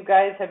things you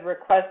guys had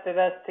requested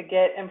us to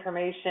get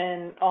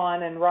information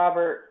on, and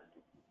Robert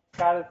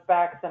got us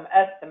back some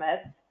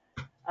estimates.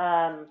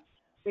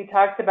 We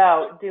talked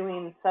about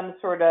doing some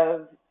sort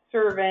of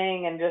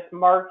surveying and just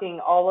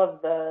marking all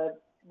of the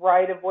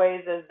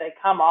right-of-ways as they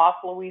come off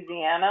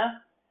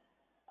Louisiana.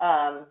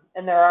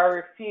 And there are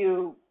a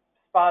few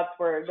spots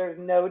where there's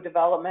no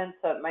development,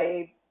 so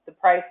the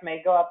price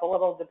may go up a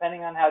little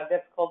depending on how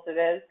difficult it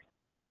is.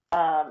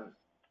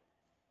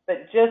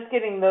 But just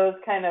getting those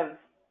kind of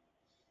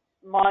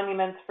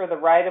monuments for the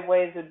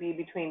right-of-ways would be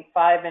between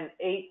 $5,000 and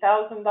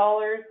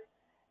 $8,000.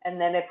 And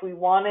then if we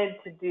wanted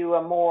to do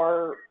a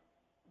more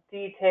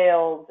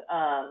detailed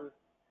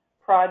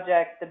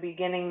project, the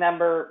beginning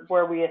number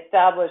where we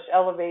establish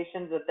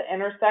elevations at the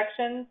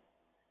intersections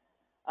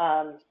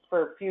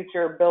for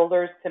future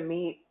builders to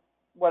meet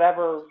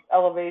whatever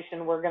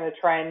elevation we're going to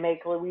try and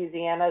make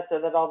Louisiana so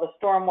that all the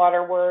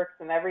stormwater works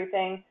and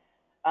everything.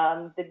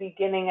 The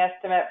beginning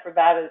estimate for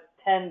that is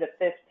 $10,000 to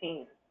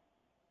 $15,000.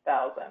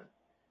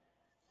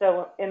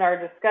 So in our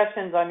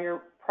discussions on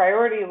your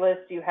priority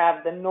list, you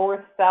have the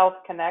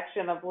north-south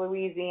connection of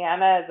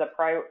Louisiana as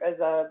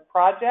a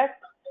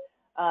project,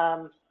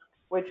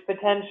 which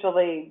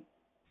potentially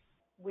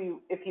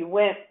if you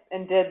went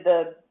and did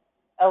the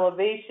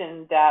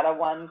elevation data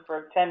one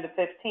for 10 to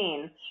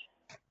 15,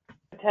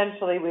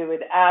 potentially we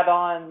would add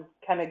on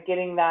kind of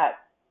getting that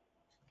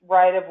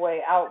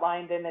right-of-way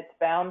outlined in its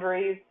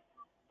boundaries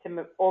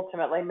to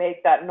ultimately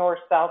make that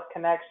north-south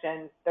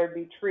connection. There'd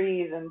be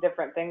trees and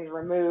different things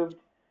removed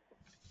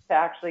to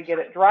actually get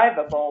it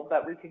drivable,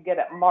 but we could get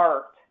it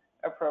marked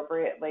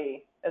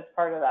appropriately as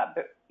part of that,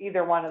 but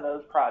either one of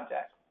those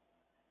projects.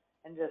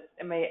 And just,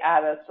 it may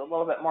add us a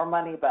little bit more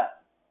money, but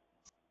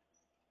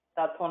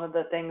that's one of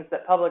the things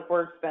that Public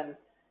Works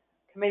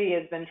Committee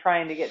has been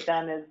trying to get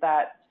done, is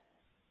that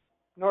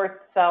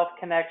north-south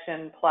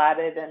connection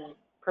platted and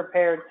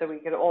prepared so we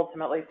could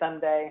ultimately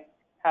someday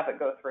have it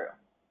go through.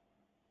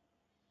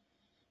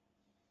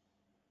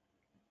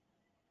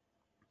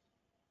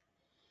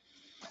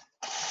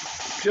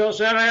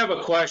 Josette, I have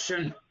a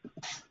question.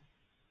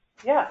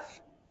 Yeah.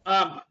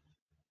 On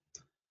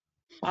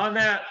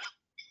that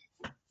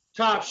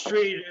top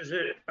street, is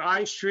it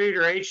I Street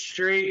or H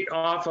Street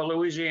off of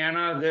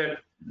Louisiana, that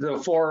the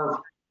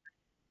four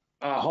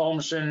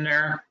homes in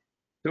there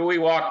that we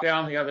walked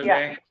down the other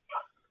day?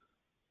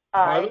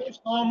 Are those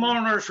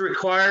homeowners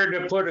required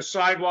to put a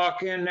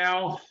sidewalk in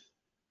now?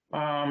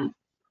 Or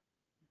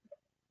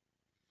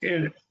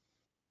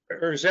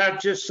is that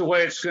just the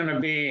way it's gonna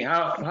be?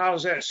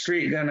 How's that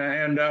street gonna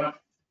end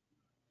up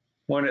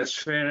when it's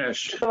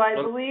finished? So I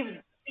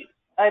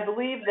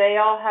believe they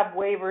all have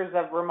waivers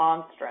of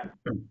remonstrance.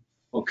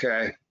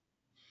 Okay,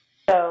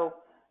 So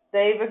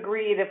they've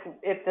agreed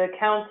if the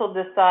council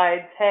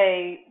decides,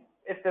 hey,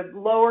 if the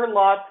lower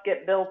lots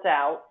get built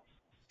out,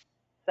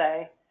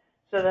 say,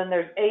 so then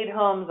there's 8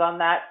 homes on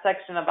that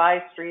section of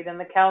I Street, and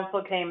the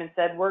council came and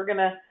said, we're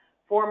gonna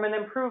form an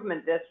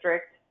improvement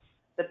district.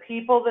 The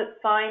people that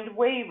signed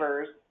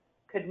waivers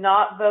could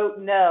not vote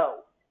no.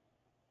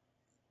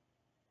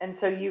 And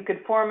so you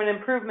could form an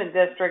improvement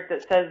district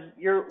that says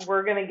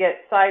we're going to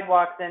get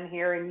sidewalks in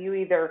here, and you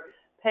either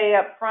pay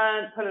up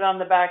front, put it on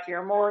the back of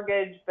your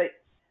mortgage, but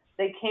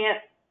they can't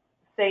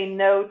say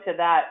no to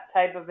that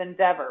type of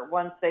endeavor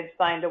once they've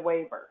signed a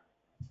waiver.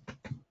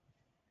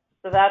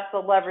 So that's the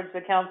leverage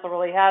the council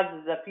really has,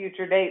 is a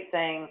future date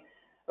saying,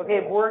 okay,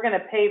 if we're going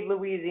to pave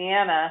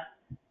Louisiana,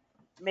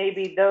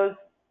 maybe those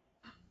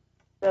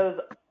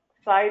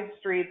side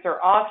streets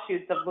or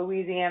offshoots of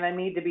Louisiana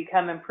need to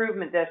become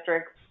improvement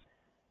districts,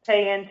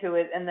 pay into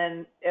it, and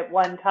then at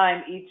one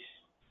time each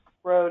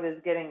road is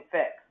getting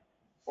fixed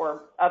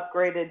or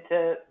upgraded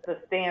to the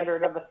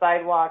standard of a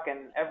sidewalk and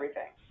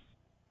everything.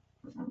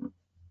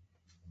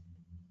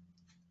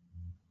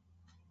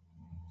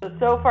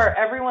 So far,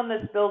 everyone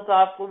that's built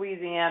off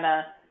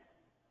Louisiana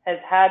has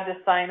had to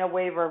sign a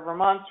waiver of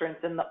remonstrance.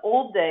 In the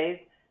old days,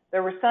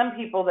 there were some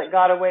people that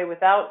got away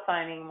without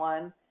signing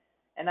one.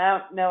 And I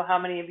don't know how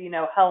many of you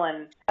know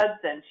Helen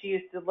Hudson. She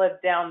used to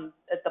live down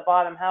at the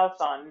bottom house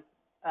on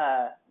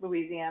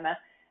Louisiana.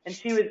 And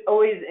she was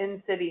always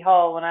in City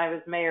Hall when I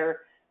was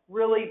mayor,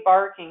 really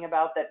barking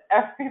about that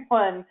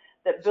everyone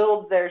that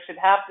builds there should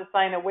have to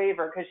sign a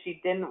waiver, because she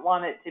didn't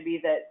want it to be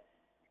that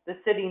the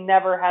city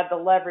never had the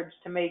leverage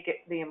to make it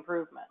the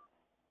improvement.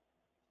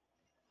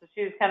 So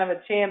she was kind of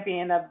a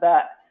champion of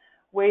that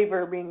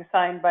waiver being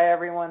signed by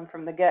everyone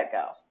from the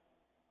get-go.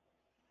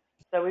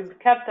 So we've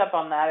kept up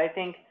on that. I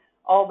think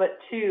all but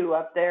 2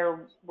 up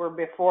there were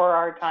before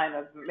our time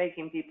of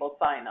making people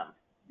sign them.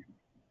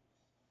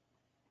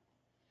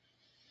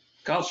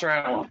 Councilor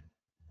Allen.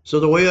 So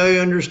the way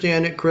I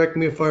understand it, correct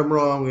me if I'm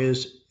wrong,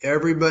 is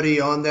everybody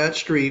on that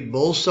street,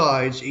 both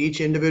sides, each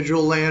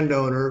individual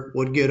landowner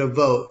would get a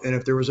vote. And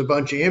if there was a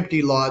bunch of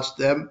empty lots,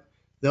 them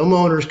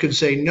owners could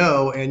say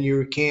no, and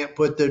you can't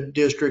put the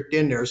district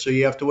in there. So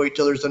you have to wait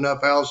till there's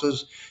enough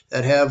houses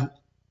that have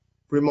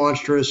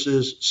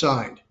remonstrances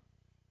signed.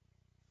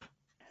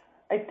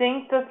 I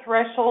think the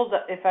threshold,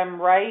 if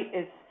I'm right,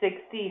 is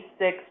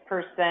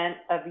 66%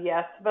 of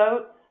yes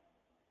votes.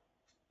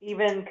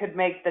 Even could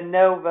make the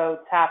no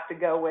votes have to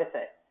go with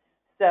it.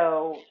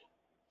 So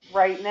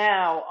right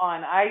now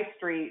on I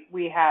Street,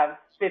 we have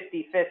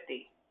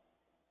 50-50,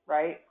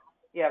 right?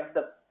 You have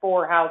the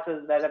 4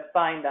 houses that have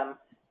signed them.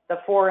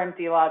 The 4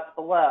 empty lots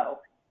below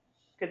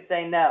could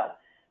say no.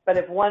 But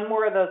if one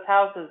more of those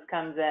houses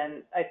comes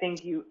in, I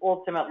think you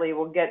ultimately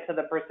will get to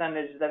the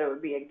percentage that it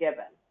would be a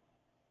given.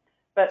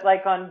 But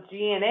like on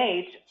G and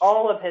H,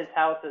 all of his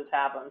houses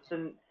have them.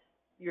 So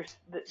you're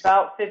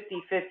about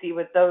 50-50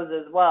 with those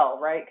as well,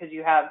 right? Because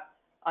you have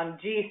on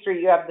G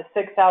Street, you have the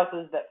 6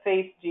 houses that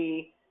face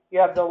G, you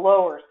have the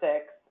lower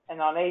 6,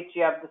 and on H,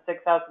 you have the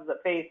 6 houses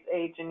that face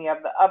H, and you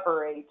have the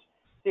upper H.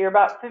 So you're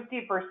about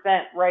 50%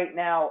 right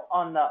now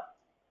on the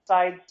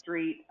side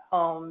street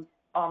homes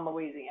on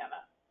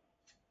Louisiana.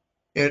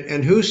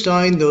 And who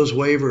signed those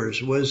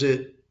waivers? Was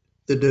it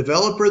the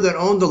developer that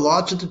owned the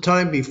lots at the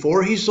time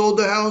before he sold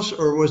the house,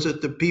 or was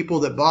it the people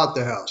that bought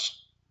the house?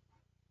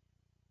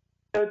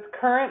 So it's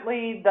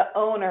currently the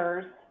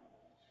owners,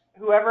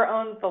 whoever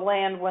owns the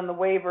land when the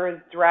waiver is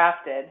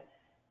drafted,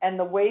 and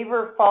the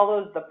waiver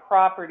follows the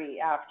property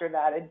after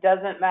that. It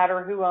doesn't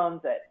matter who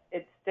owns it.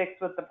 It sticks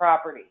with the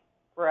property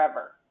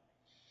forever.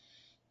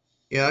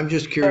 Yeah, I'm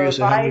just curious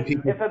So how many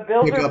people pick up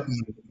on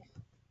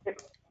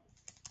it.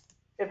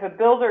 If a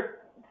builder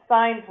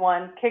signs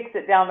one, kicks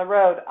it down the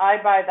road,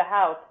 I buy the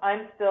house,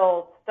 I'm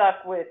still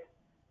stuck with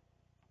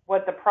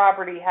what the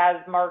property has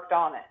marked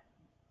on it.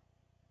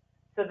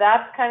 So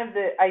that's kind of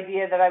the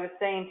idea that I was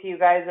saying to you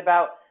guys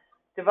about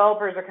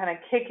developers are kind of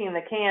kicking the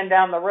can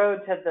down the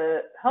road to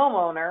the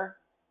homeowner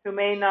who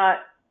may not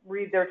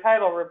read their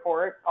title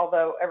report,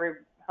 although every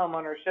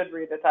homeowner should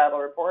read the title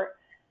report,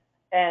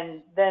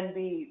 and then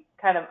be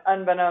kind of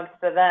unbeknownst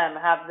to them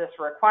have this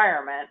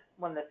requirement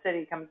when the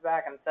city comes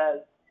back and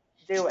says,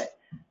 do it.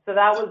 So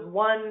that was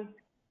one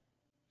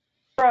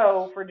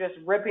pro for just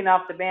ripping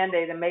off the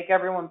Band-Aid and make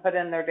everyone put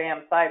in their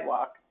damn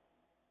sidewalk.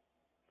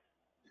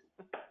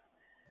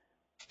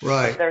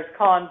 Right. There's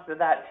cons to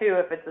that too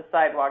if it's a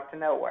sidewalk to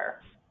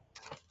nowhere.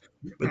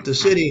 But the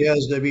city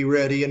has to be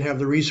ready and have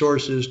the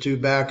resources to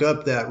back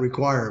up that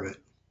requirement.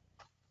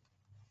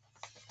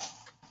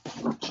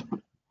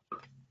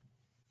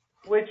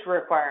 Which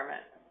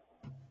requirement?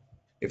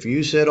 If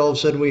you said all of a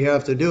sudden we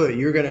have to do it,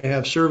 you're going to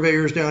have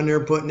surveyors down there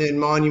putting in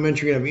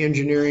monuments, you're going to have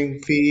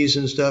engineering fees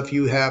and stuff.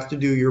 You have to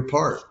do your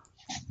part.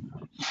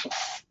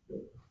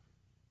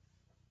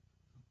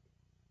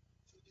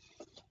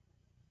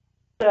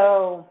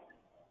 So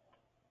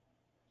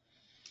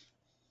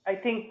I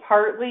think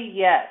partly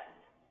yes,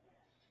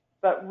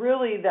 but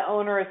really the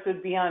onus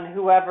would be on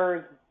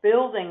whoever's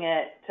building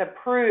it to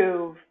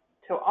prove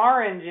to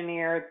our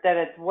engineer that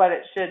it's what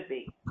it should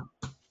be.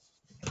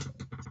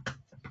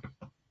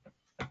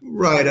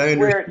 Right, I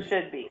Where understand. it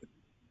should be.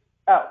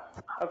 Oh,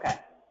 okay.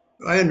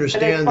 I But as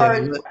understand far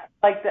that. as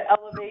like the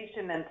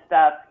elevation and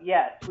stuff,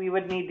 yes, we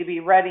would need to be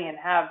ready and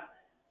have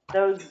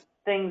those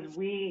things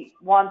we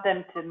want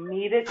them to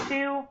meet it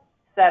to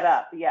set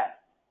up, yes.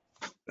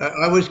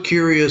 I was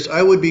curious.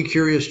 I would be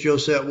curious,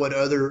 Josette, what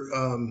other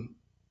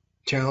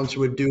towns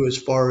would do as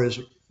far as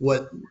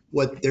what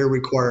their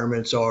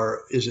requirements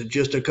are. Is it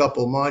just a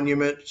couple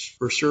monuments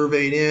for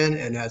surveyed in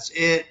and that's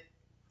it?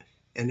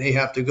 And they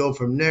have to go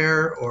from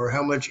there, or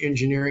how much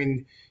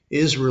engineering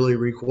is really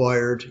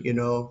required, you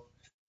know?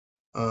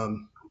 I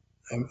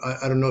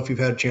don't know if you've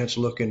had a chance to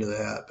look into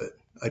that, but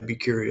I'd be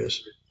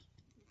curious.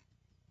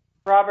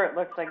 Robert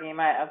looks like he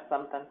might have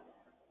something.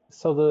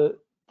 So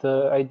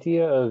the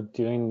idea of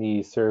doing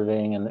the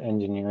surveying and the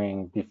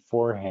engineering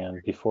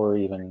beforehand, before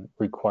even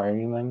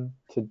requiring them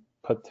to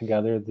put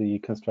together the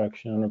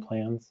construction and the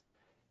plans,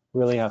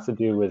 really has to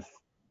do with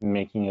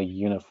making a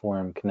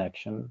uniform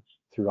connection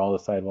through all the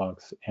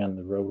sidewalks and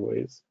the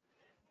roadways.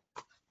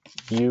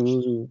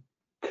 You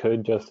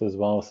could just as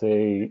well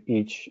say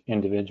each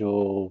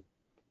individual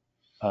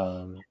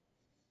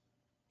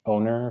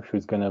owner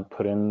who's going to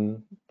put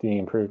in the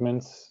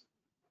improvements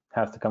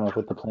has to come up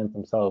with the plans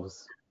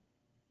themselves.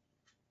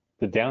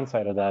 The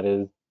downside of that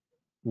is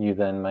you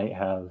then might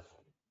have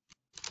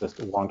just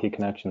wonky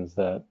connections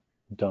that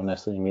don't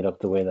necessarily meet up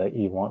the way that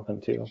you want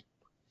them to.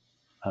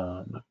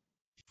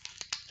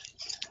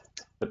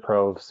 The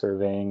pro of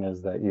surveying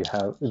is that you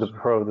have the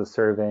pro of the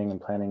surveying and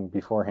planning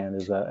beforehand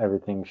is that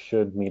everything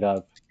should meet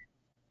up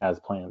as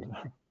planned,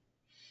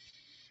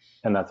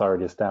 and that's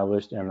already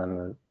established. And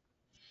then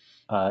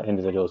the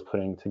individuals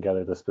putting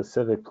together the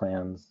specific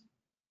plans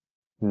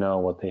know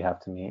what they have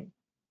to meet.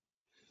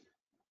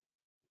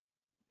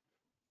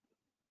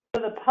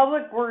 So the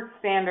public works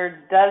standards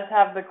does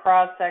have the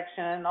cross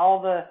section and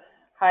all the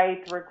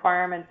height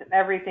requirements and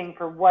everything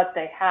for what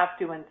they have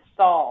to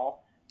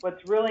install.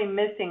 What's really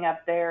missing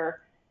up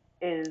there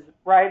is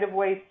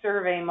right-of-way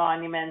survey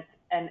monuments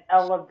and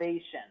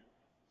elevations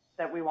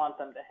that we want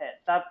them to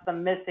hit. That's the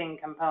missing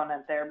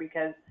component there,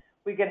 because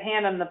we could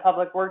hand them the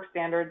public works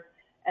standards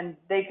and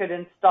they could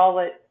install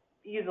it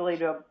easily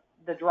to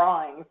the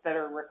drawings that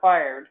are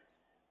required,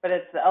 but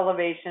it's the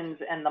elevations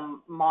and the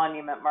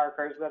monument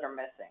markers that are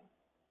missing.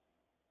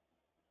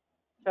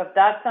 So if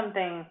that's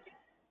something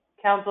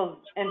council's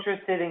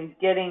interested in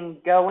getting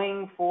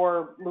going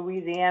for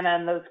Louisiana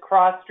and those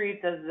cross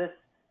streets, as this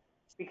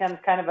becomes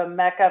kind of a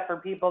mecca for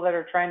people that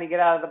are trying to get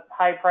out of the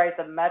high price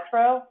of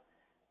Metro,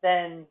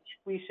 then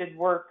we should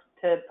work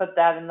to put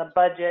that in the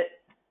budget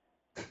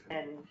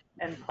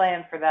and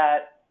plan for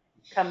that.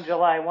 Come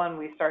July 1,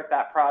 we start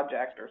that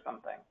project or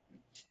something.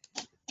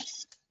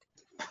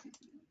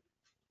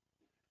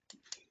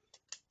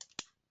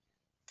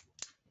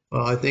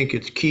 Well, I think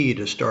it's key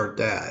to start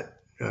that.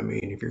 I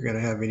mean, if you're going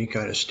to have any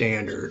kind of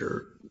standard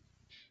or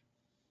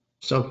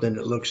something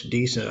that looks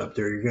decent up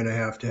there, you're going to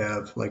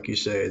have, like you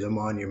say, the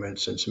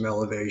monuments and some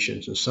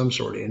elevations and some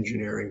sort of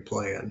engineering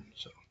plan.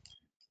 So.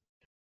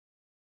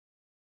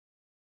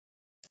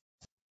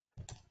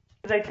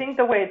 Because I think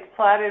the way it's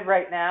platted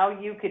right now,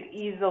 you could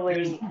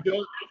easily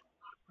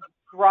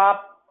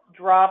drop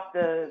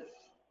the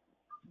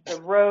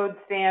road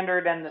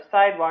standard and the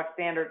sidewalk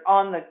standard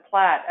on the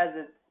plat as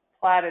it's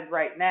platted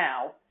right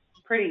now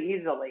pretty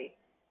easily.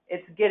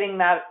 It's getting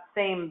that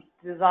same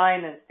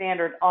design and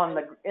standard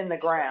in the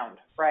ground,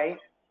 right?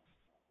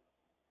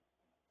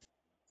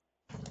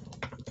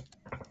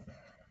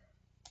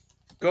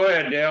 Go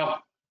ahead, Dale.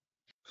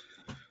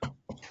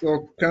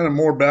 Well, kind of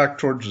more back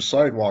towards the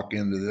sidewalk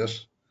end of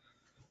this.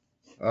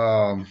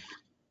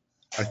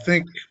 I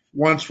think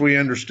once we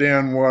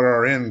understand what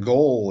our end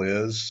goal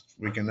is,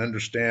 we can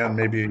understand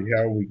maybe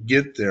how we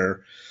get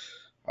there.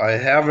 I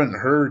haven't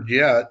heard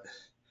yet,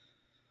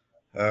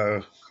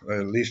 at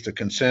least a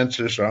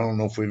consensus. I don't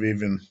know if we've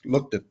even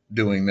looked at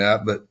doing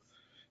that, but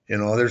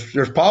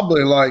there's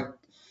probably like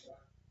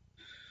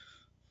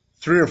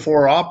 3 or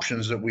 4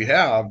 options that we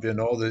have.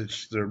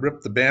 That's to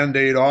rip the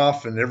Band-Aid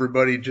off, and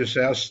everybody just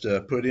has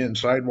to put in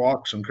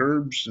sidewalks and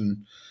curbs,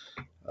 and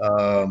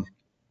um,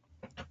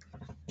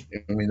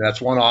 I mean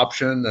that's one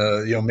option.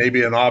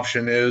 Maybe an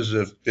option is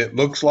if it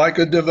looks like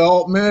a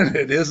development,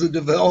 it is a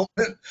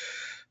development.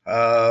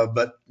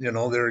 But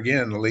there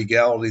again, the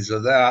legalities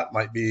of that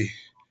might be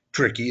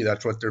tricky.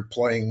 That's what they're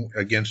playing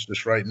against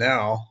us right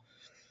now.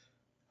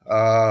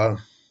 Uh,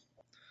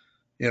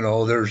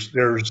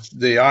 there's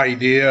the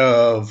idea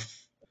of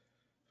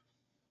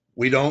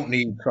we don't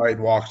need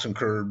sidewalks and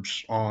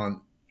curbs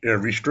on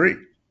every street.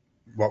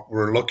 What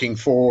we're looking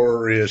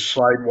for is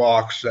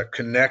sidewalks that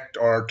connect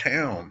our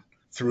town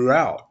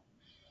throughout.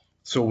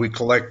 So we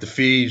collect the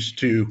fees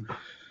to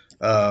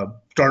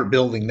start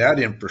building that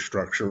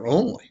infrastructure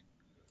only.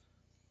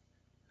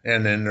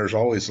 And then there's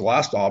always the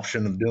last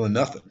option of doing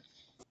nothing.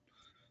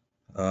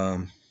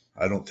 I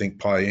don't think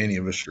probably any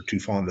of us are too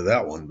fond of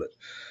that one, but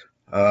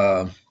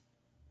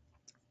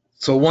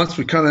so once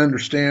we kind of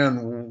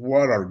understand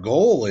what our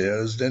goal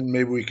is, then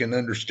maybe we can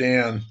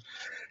understand,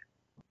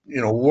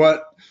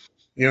 what,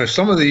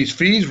 some of these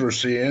fees we're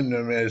seeing.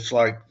 I mean, it's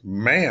like,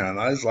 man,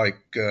 I was like,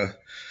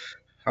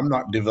 I'm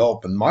not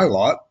developing my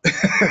lot,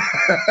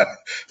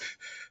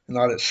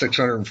 not at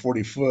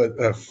 640 foot,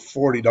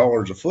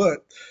 $40 a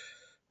foot.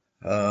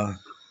 Uh,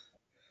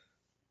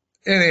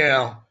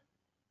 Anyhow,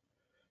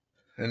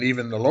 and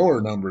even the lower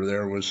number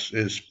there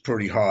is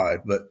pretty high,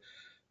 but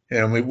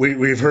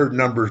we've heard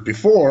numbers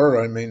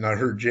before. I mean, I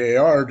heard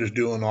JR just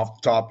doing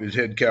off the top of his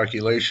head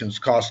calculations,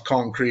 cost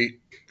concrete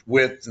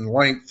width and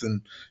length,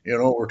 and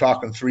we're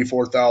talking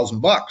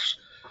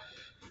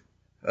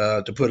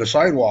 $3,000-4,000 to put a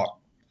sidewalk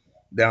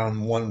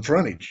down one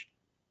frontage.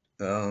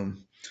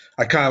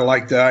 I kind of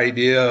like the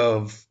idea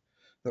of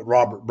that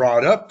Robert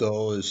brought up,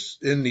 though, is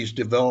in these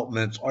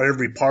developments,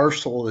 every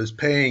parcel is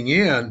paying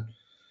in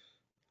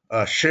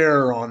a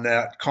share on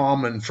that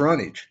common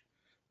frontage.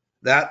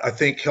 That I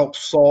think helps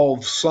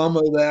solve some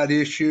of that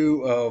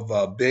issue of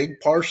a big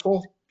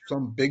parcel,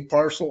 some big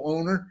parcel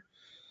owner.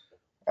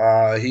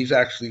 He's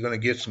actually going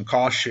to get some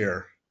cost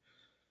share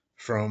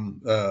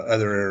from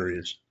other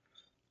areas,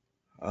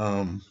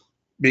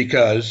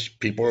 because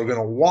people are going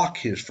to walk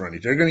his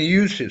frontage. They're going to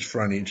use his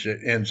frontage. That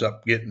ends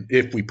up getting,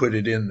 if we put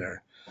it in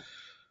there.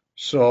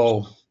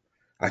 So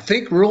I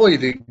think really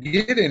to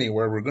get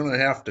anywhere, we're going to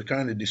have to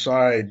kind of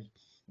decide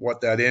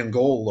what that end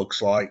goal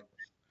looks like,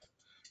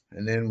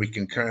 and then we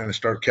can kind of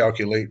start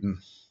calculating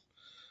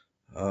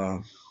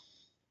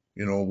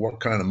what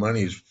kind of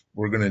monies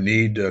we're going to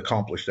need to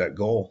accomplish that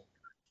goal.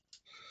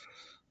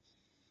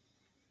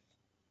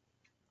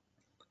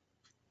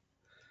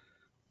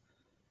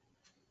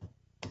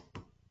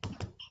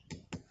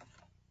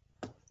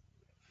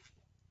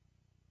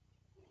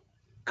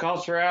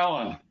 Counselor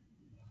Allen.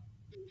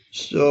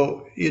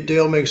 So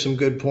Dale makes some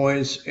good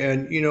points,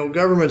 and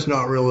government's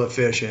not real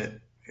efficient,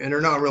 and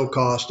they're not real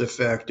cost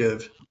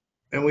effective,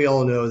 and we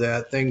all know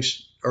that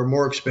things are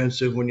more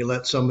expensive when you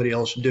let somebody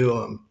else do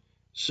them.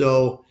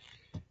 So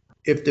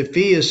if the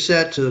fee is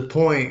set to the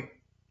point,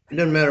 it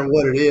doesn't matter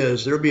what it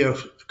is, there'll be a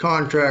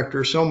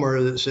contractor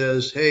somewhere that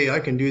says, hey, I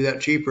can do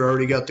that cheaper. I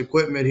already got the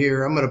equipment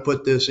here. I'm going to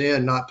put this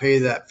in, not pay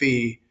that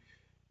fee.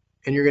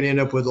 And you're going to end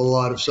up with a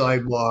lot of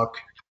sidewalk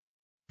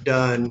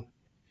done.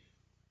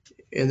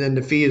 And then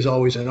the fee is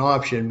always an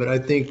option. But I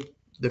think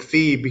the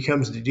fee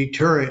becomes the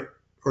deterrent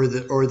or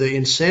the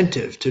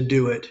incentive to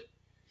do it.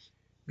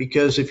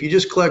 Because if you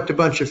just collect a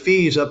bunch of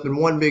fees up in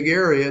one big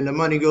area and the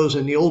money goes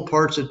in the old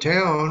parts of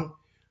town,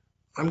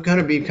 I'm going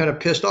to be kind of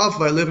pissed off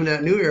if I live in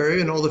that new area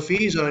and all the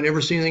fees and I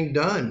never see anything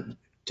done.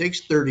 It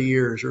takes 30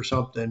 years or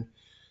something.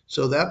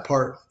 So that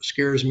part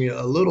scares me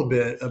a little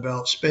bit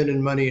about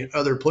spending money in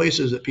other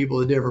places that people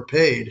had never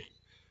paid.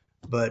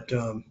 But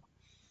I'm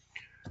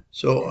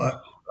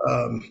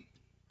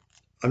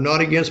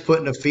not against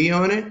putting a fee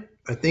on it.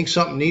 I think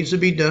something needs to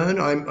be done.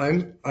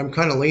 I'm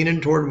kind of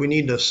leaning toward we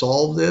need to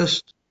solve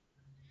this.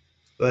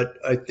 But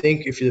I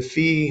think if the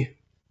fee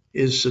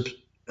is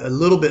a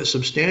little bit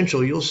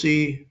substantial, you'll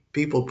see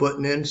people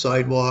putting in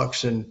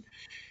sidewalks and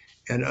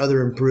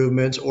other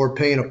improvements, or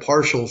paying a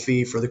partial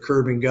fee for the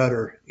curb and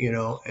gutter,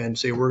 and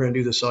say, we're going to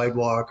do the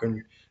sidewalk,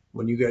 and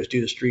when you guys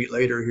do the street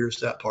later,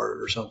 here's that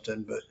part or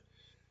something. But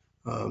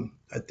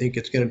I think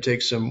it's going to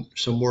take some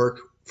work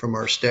from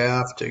our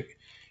staff to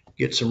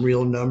get some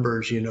real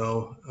numbers,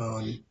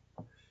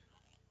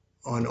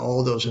 on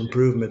all those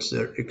improvements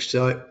that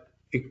excite,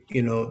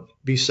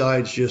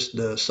 besides just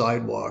the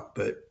sidewalk.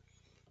 But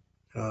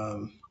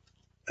I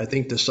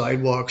think the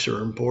sidewalks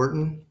are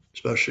important,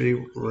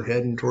 especially we're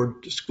heading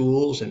toward the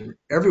schools, and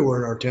everywhere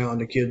in our town,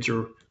 the kids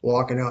are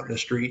walking out in the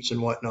streets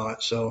and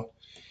whatnot. So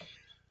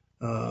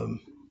I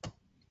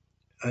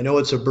know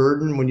it's a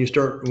burden when you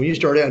start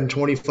adding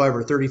 $25,000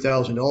 or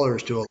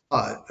 $30,000 to a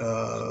lot.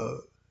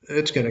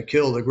 It's going to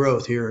kill the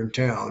growth here in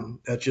town.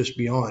 Let's just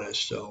be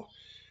honest. So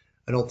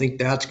I don't think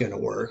that's going to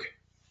work.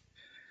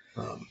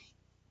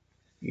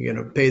 You're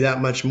going to pay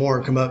that much more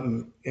and come up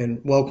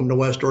and welcome to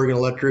West Oregon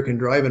Electric and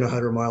driving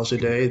 100 miles a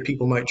day.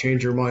 People might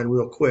change their mind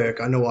real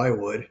quick. I know I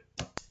would.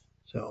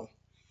 So,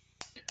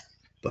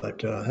 but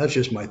that's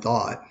just my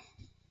thought.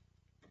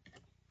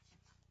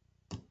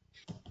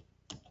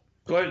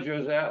 Go ahead,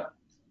 Josette.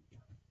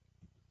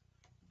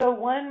 So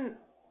one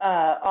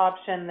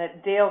option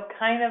that Dale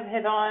kind of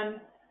hit on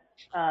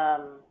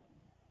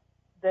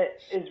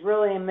that is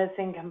really a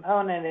missing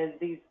component is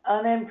these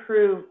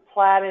unimproved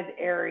platted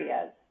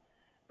areas.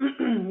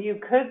 You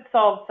could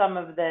solve some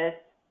of this.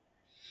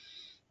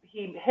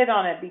 He hit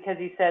on it because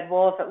he said,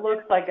 well, if it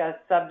looks like a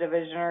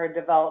subdivision or a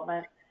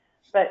development,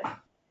 but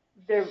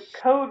the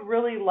code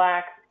really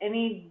lacks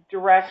any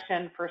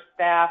direction for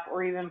staff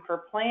or even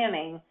for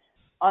planning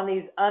on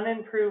these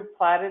unimproved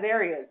platted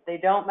areas. They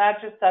don't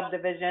match a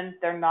subdivision.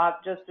 They're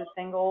not just a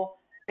single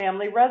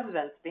family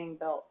residence being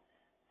built.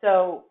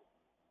 So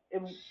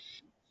it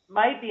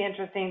might be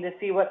interesting to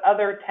see what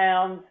other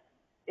towns,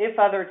 if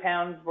other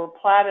towns were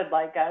platted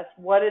like us,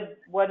 what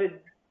did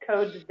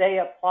code did they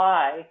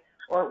apply,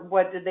 or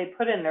what did they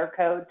put in their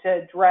code to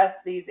address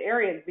these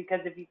areas? Because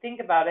if you think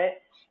about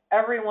it,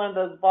 every one of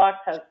those blocks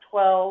has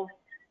 12,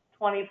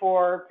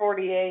 24,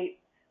 48.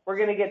 We're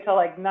going to get to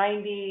like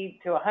 90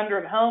 to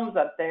 100 homes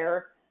up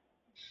there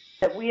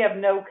that we have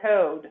no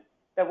code,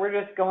 that we're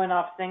just going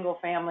off single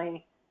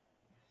family,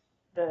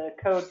 the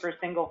code for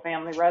single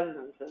family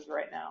residences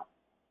right now.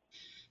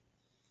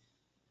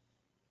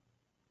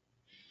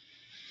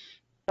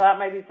 So that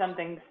might be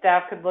something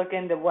staff could look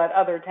into, what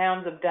other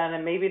towns have done,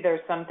 and maybe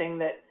there's something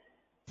that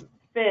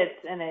fits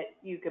and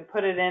you could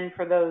put it in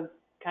for those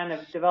kind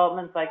of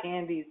developments like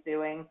Andy's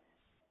doing,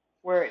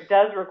 where it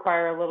does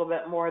require a little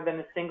bit more than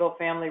a single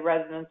family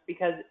residence,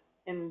 because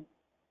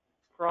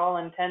for all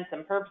intents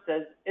and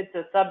purposes, it's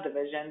a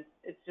subdivision.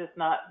 It's just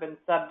not been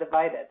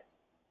subdivided.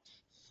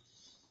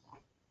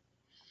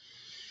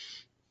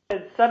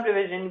 As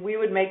subdivision, we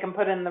would make them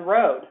put in the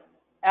road,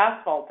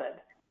 asphalted.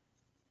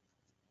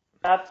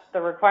 That's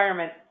the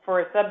requirement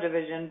for a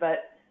subdivision,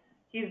 but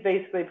he's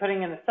basically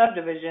putting in a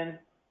subdivision,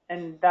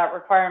 and that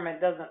requirement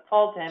doesn't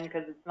fall to him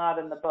because it's not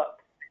in the book.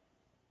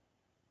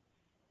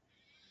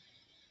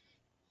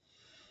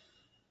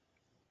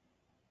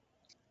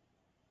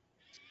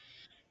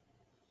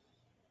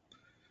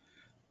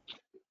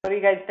 What do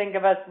you guys think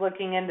of us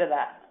looking into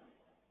that?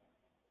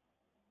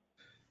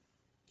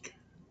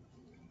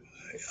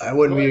 I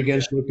wouldn't be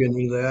against looking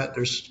into that.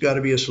 There's got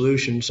to be a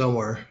solution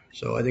somewhere.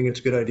 So I think it's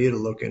a good idea to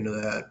look into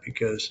that,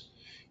 because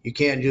you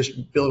can't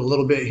just build a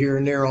little bit here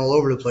and there all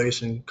over the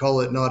place and call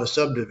it not a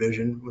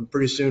subdivision, when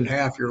pretty soon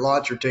half your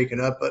lots are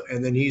taken up.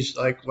 And then he's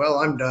like, well,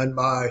 I'm done.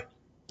 Bye.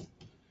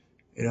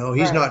 He's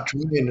Right. not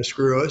trying to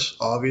screw us,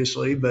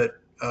 obviously, but,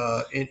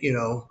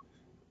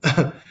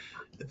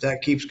 if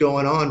that keeps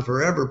going on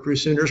forever, pretty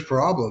soon there's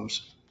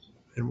problems,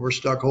 and we're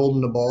stuck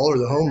holding the ball, or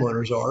the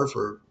homeowners are,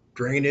 for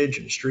drainage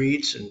and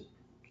streets, and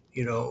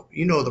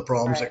the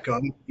problems that Right.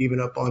 come even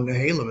up on the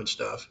Halem and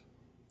stuff.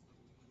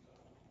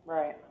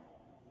 Right.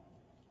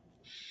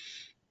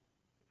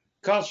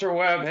 Counselor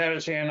Webb had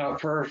his hand up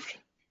first.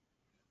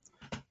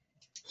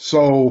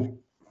 So,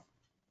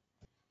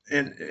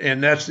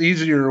 and that's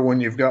easier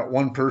when you've got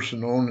one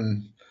person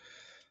owning,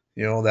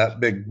 that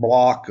big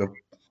block of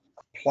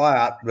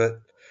plat, but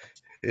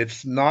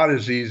it's not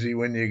as easy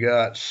when you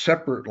got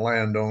separate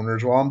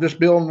landowners. Well, I'm just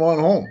building one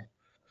home.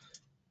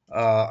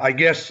 I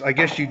guess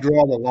you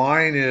draw the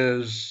line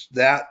is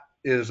that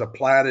is a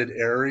platted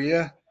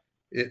area.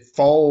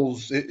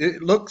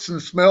 It looks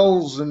and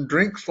smells and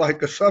drinks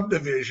like a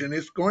subdivision.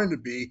 It's going to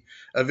be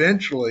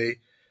eventually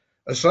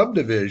a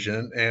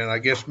subdivision. And I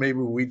guess maybe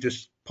we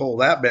just pull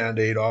that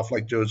Band-Aid off,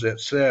 like Josette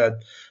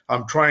said.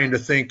 I'm trying to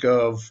think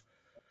of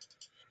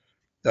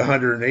the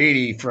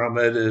 180 from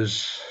it as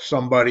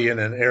somebody in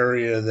an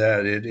area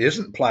that it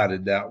isn't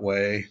platted that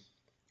way.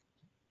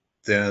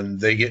 Then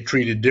they get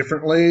treated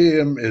differently.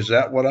 Is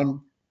that what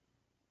I'm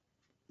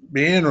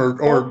being, or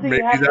Well, so maybe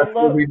you have that's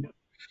where we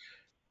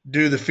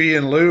do the fee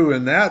in lieu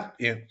in that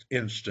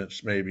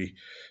instance, maybe.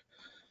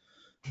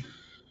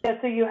 Yeah,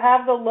 so you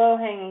have the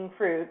low-hanging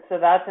fruit, so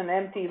that's an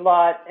empty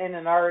lot in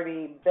an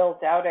already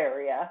built-out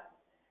area.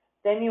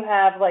 Then you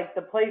have like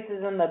the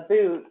places in the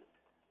boot;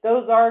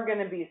 those are going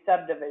to be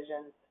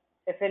subdivisions.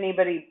 If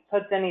anybody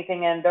puts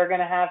anything in,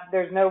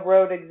 there's no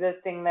road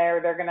existing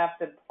there. They're going to have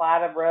to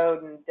plat a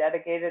road and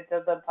dedicate it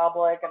to the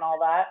public and all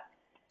that.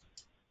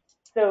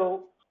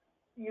 So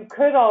you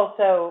could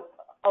also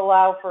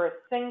allow for a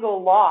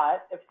single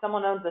lot. If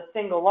someone owns a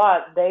single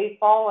lot, they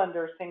fall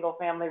under single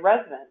family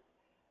residence.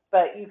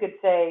 But you could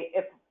say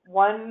if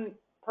one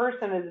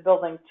person is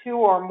building 2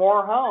 or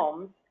more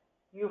homes,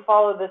 you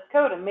follow this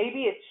code. And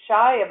maybe it's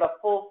shy of a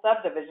full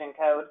subdivision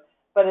code,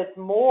 but it's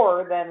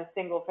more than a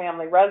single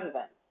family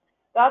residence.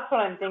 That's what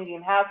I'm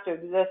thinking has to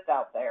exist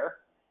out there,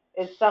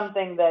 is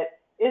something that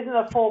isn't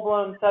a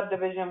full-blown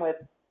subdivision with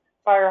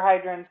fire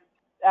hydrants,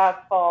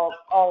 asphalt,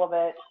 all of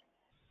it,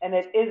 and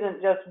it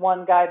isn't just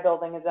one guy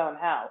building his own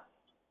house.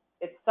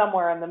 It's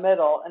somewhere in the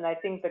middle, and I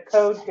think the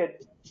code could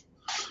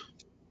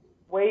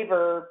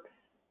waiver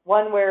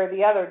one way or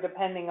the other,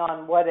 depending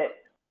on what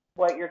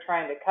you're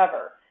trying to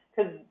cover.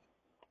 Because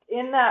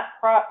in that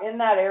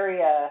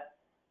area,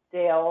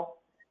 Dale,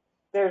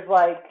 there's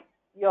like,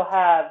 you'll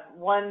have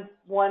one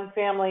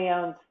family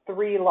owns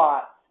 3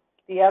 lots,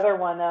 the other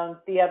one owns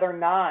the other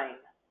 9.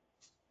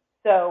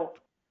 So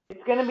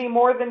it's going to be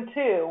more than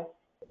 2,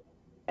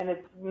 and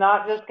it's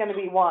not just going to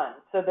be 1.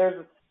 So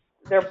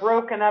they're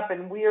broken up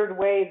in weird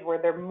ways where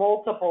they're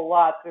multiple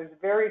lots. There's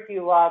very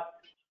few lots,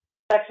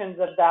 sections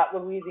of that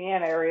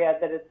Louisiana area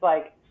that it's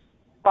like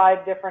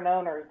 5 different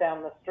owners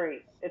down the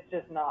street. It's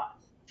just not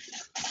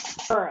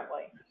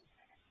currently.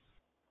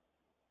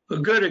 A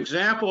good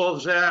example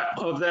of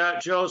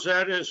that,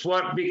 Josette, is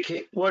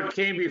what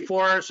came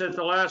before us at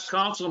the last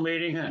council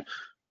meeting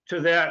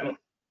to that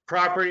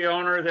property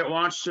owner that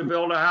wants to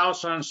build a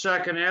house on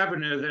 2nd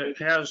Avenue that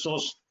has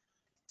those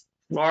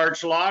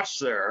large lots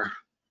there.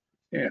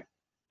 Yeah.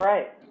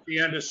 Right.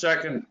 The end of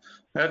 2nd.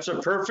 That's a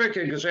perfect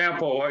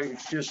example I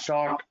just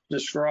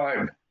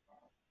described.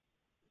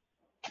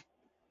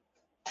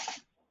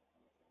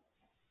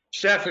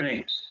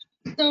 Stephanie.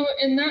 So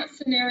in that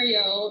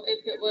scenario,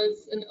 if it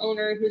was an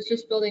owner who's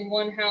just building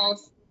one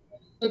house,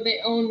 but they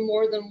own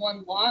more than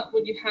 1 lot,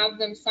 would you have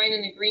them sign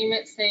an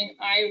agreement saying,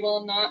 I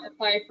will not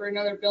apply for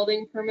another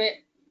building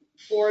permit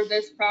for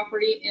this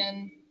property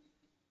in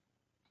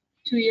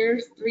 2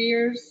 years, 3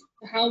 years?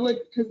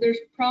 Because there's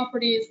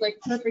properties, like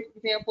perfect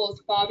example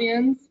is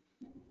Fabian's.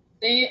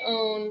 They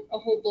own a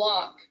whole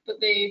block, but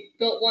they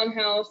built one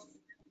house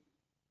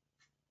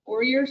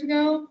 4 years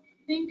ago,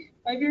 I think,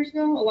 5 years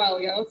ago, a while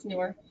ago, it's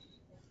newer.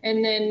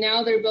 And then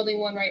now they're building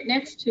one right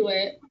next to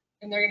it,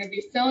 and they're going to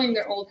be selling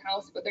their old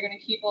house, but they're going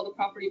to keep all the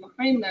property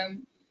behind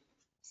them.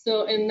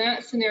 So in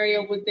that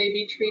scenario, would they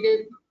be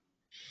treated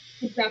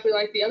exactly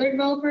like the other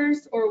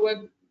developers, or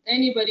would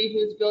anybody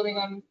who's building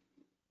on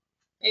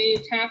a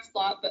tax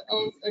lot but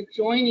owns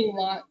adjoining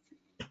lots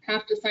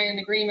have to sign an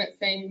agreement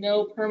saying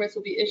no permits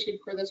will be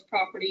issued for this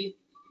property,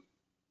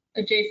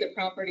 adjacent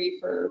property,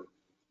 for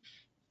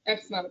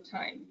X amount of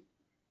time?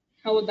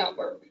 How would that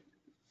work?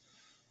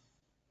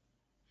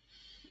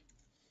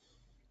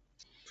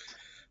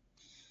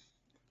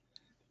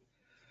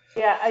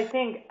 Yeah,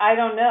 I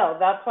don't know.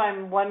 That's why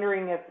I'm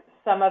wondering if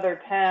some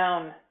other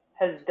town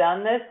has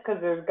done this,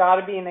 because there's got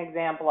to be an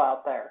example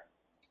out there.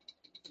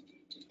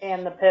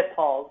 And the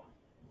pitfalls.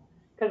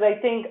 Because I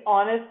think,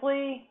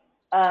 honestly,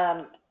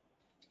 I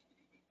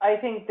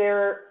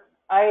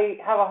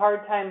have a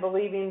hard time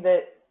believing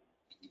that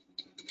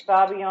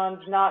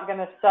Fabion's not going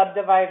to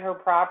subdivide her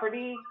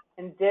property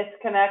and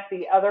disconnect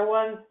the other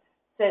ones,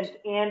 since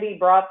Andy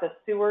brought the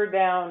sewer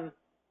down,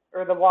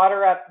 or the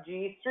water up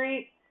G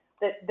Street,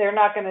 that they're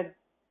not going to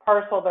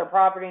parcel their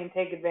property and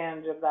take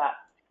advantage of that,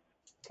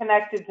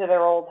 connected to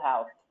their old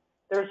house.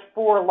 There's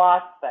 4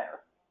 lots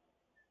there.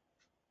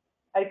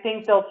 I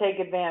think they'll take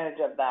advantage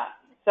of that.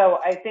 So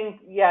I think,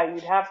 yeah,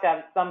 you'd have to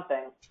have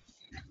something.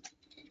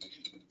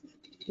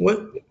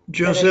 What,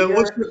 Joseph,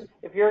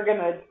 if you're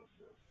gonna,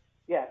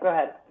 yeah, go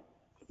ahead.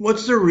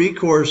 what's the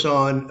recourse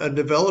on a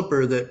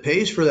developer that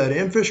pays for that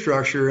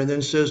infrastructure and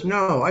then says,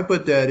 no, I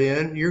put that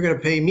in, you're going to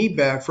pay me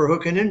back for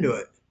hooking into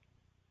it?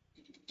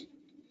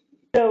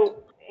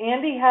 So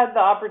Andy had the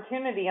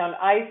opportunity on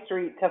I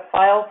Street to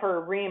file for a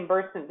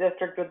reimbursement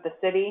district with the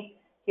city.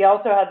 He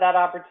also had that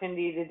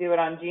opportunity to do it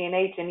on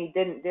G&H, and he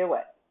didn't do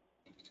it.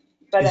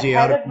 But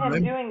ahead of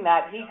him doing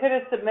that, he could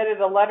have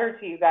submitted a letter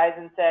to you guys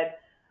and said,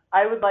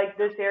 I would like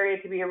this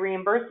area to be a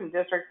reimbursement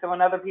district, so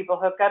when other people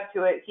hook up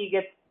to it, he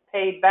gets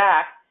paid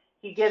back.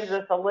 He gives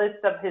us a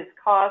list of his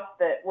costs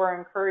that were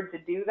incurred to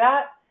do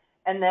that,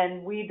 and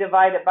then we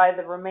divide it by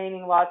the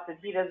remaining lots that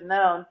he doesn't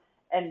own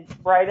and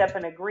write up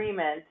an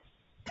agreement,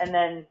 and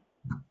then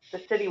the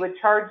city would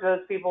charge those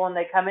people when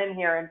they come in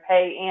here and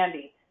pay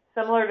Andy,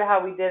 similar to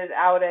how we did it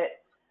out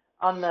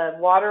on the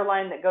water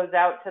line that goes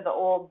out to the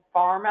old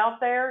farm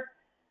out there.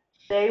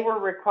 They were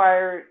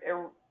required,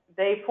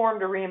 they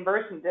formed a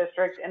reimbursement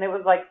district, and it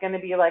was going to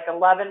be like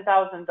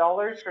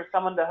 $11,000 for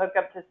someone to hook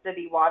up to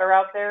city water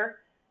out there,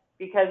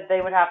 because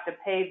they would have to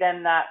pay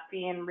them that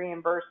fee and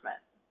reimbursement.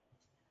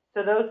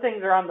 So those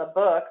things are on the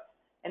books,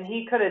 and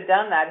he could have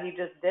done that. He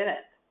just didn't.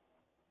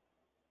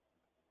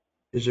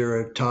 Is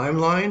there a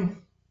timeline?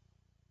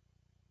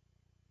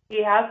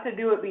 He has to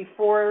do it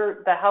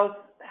before the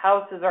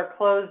houses are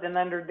closed and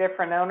under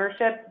different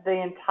ownership, the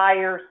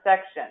entire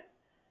section.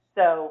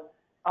 So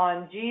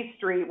on G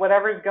Street,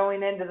 whatever's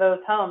going into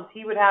those homes,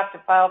 he would have to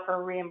file for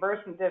a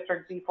reimbursement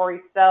district before he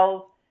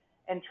sells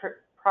and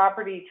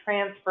property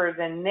transfers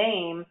in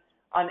name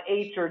on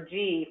H or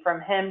G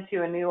from him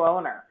to a new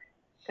owner.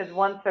 Because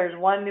once there's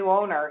one new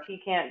owner, he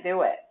can't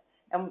do it.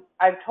 And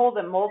I've told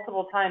him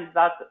multiple times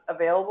that's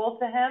available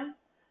to him.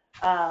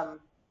 I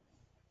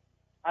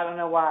don't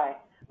know why.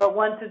 But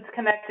once it's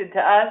connected to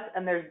us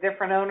and there's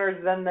different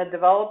owners than the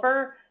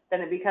developer,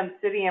 then it becomes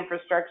city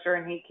infrastructure,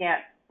 and he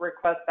can't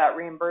request that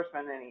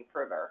reimbursement any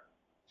further.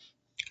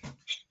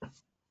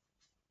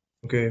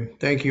 Okay,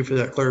 thank you for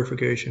that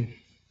clarification.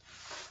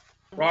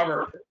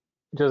 Robert.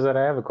 Josette,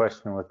 I have a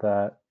question with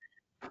that.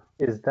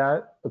 Is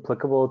that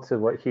applicable to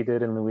what he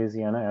did in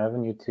Louisiana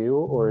Avenue too,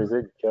 or is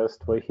it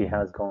just what he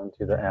has going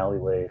through the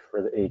alleyway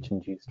for the H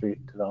and G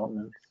Street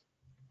developments?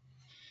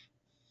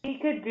 He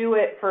could do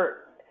it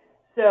for,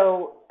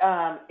 so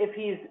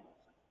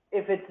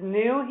if it's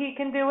new, he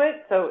can do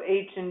it, so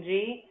H and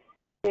G.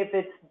 If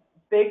it's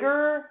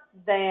bigger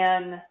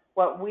than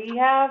what we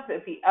have,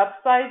 if he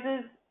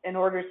upsizes in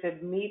order to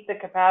meet the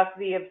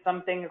capacity of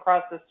something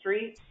across the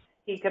street,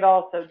 he could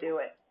also do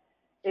it.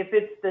 If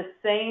it's the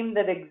same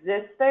that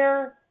exists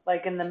there,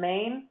 like in the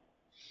main,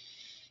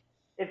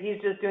 if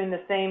he's just doing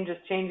the same,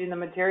 just changing the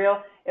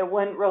material, it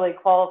wouldn't really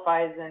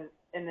qualify as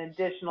an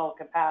additional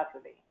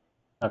capacity.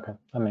 Okay,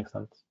 that makes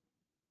sense.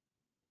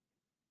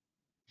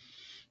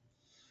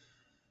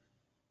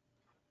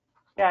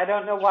 Yeah, I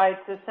don't know why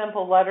it's a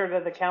simple letter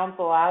to the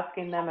council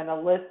asking them in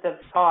a list of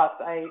costs.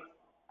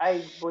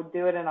 I would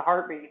do it in a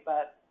heartbeat,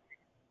 but.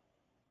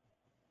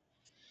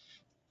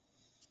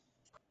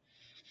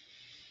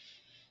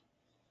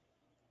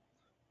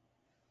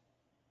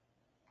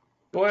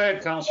 Go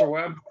ahead, Counselor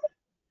Webb.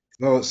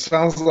 No, it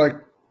sounds like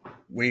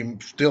we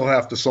still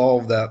have to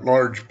solve that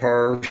large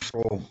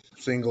parcel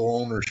single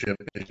ownership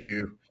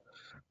issue.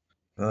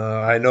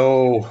 I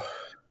know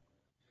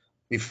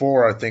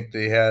before, I think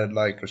they had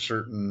like a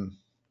certain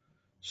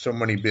so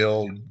many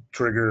build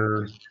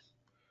trigger,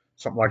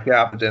 something like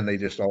that, but then they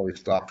just always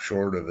stop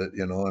short of it.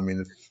 I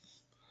mean,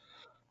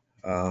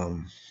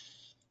 um,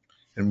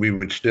 and we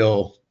would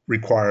still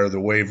require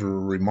the waiver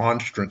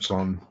remonstrance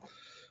on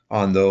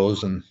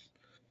those. And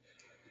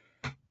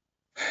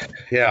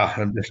yeah,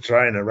 I'm just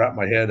trying to wrap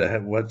my head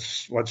ahead.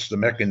 What's the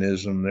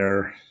mechanism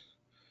there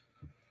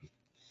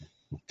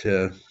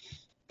to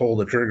pull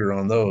the trigger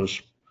on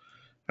those?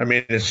 I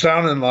mean, it's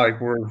sounding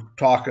like we're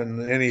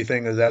talking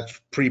anything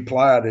that's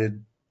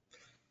pre-platted.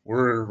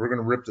 We're going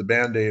to rip the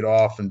Band-Aid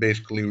off and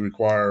basically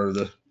require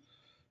the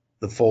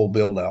full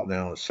build out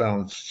now. It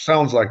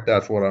sounds like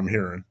that's what I'm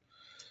hearing.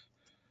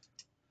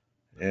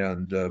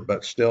 And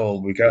but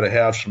still, we got to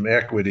have some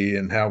equity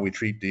in how we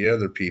treat the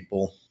other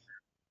people.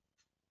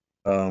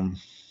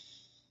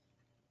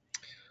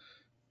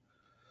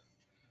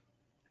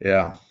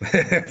 Yeah,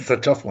 it's a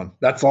tough one.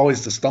 That's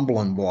always the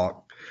stumbling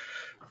block.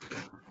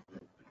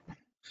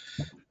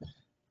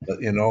 But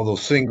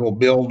those single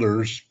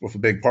builders with a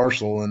big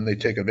parcel, and they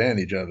take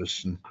advantage of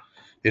us. And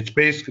it's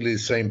basically the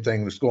same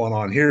thing that's going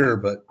on here.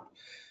 But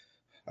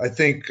I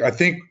think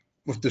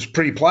with this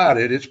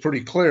pre-platted, it's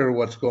pretty clear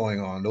what's going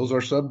on. Those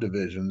are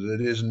subdivisions. It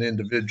isn't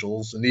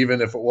individuals. And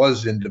even if it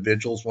was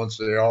individuals, once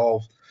they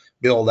all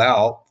build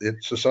out,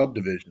 it's a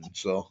subdivision.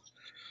 So,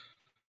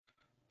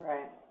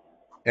 Right.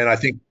 and I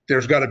think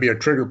there's got to be a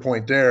trigger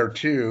point there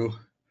too.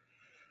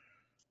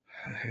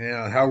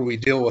 Yeah, how do we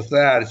deal with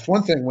that? It's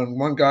one thing when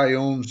one guy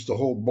owns the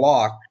whole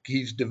block,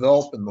 he's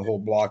developing the whole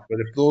block. But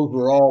if those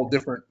were all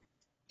different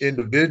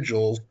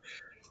individuals,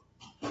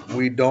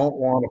 we don't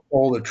want to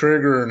pull the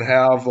trigger and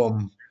have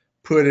them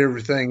put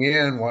everything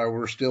in while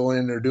we're still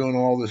in there doing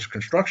all this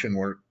construction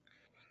work.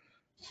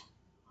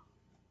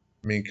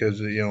 I mean, because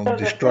So the flip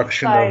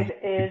destruction side of.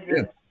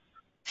 is,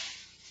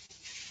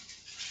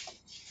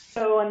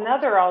 so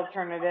another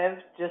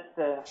alternative, just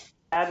to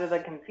add to the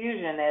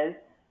confusion, is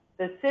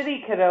the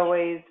city could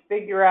always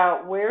figure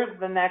out where's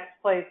the next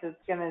place it's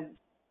going to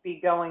be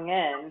going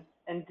in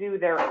and do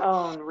their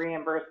own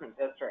reimbursement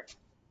district.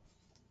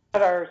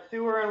 Put our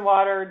sewer and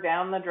water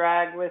down the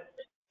drag with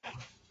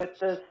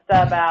the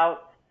stub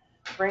out,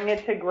 bring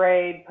it to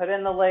grade, put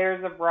in the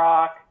layers of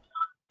rock,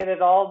 get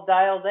it all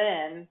dialed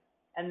in,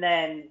 and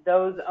then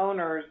those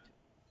owners,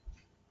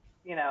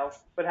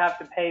 would have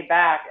to pay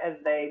back as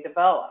they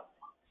develop.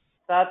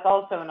 So that's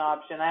also an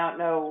option. I don't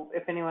know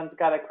if anyone's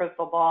got a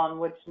crystal ball on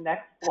which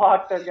next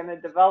block they're going to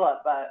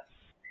develop, but.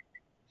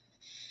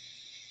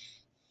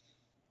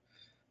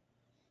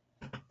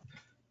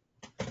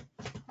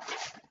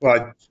 Well,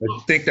 I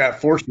think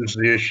that forces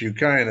the issue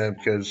kind of,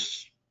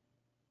 because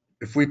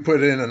if we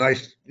put in a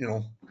nice,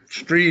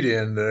 street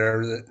in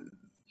there,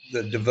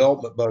 the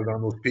development bug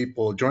on those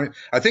people join.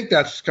 I think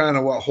that's kind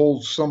of what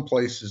holds some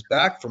places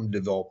back from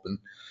developing.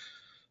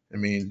 I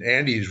mean,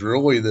 Andy's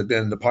really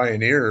been the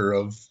pioneer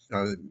of.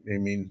 I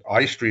mean,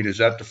 I Street, is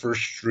that the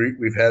first street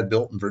we've had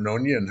built in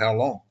Vernonia, and how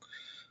long?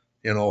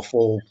 A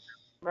full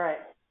Right.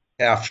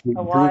 half street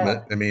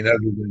improvement. I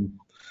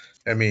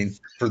mean,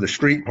 for the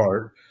street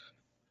part.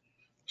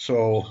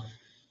 So,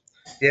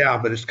 yeah,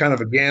 but it's kind of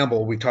a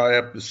gamble. We tie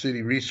up the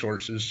city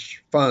resources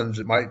funds.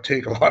 It might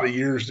take a lot of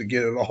years to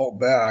get it all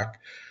back.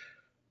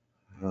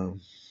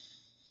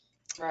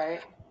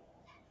 Right.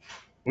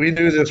 We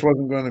knew this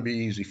wasn't going to be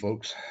easy,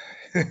 folks.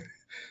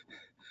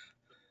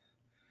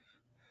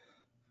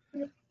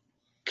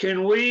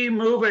 Can we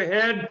move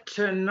ahead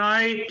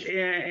tonight?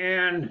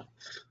 And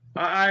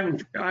I'm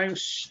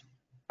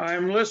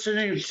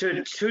listening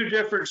to two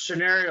different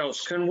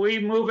scenarios. Can we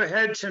move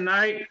ahead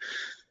tonight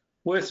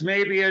with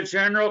maybe a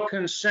general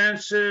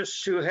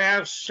consensus to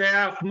have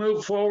staff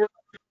move forward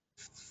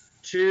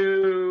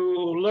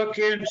to look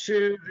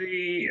into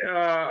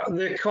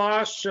the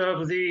cost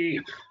of the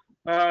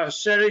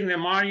setting the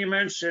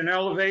monuments and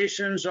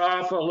elevations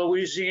off of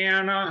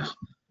Louisiana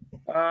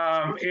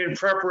in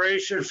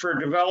preparation for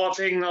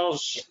developing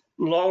those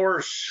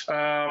lower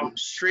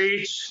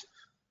streets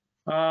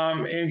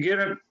and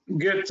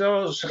get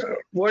those.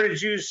 What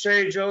did you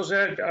say,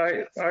 Josette?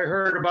 I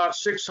heard about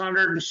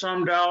 $600 and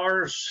some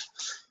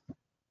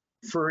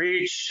for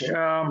each.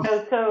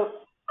 To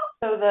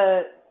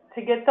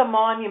get the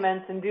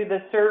monuments and do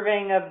the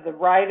surveying of the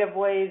right of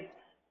ways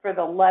for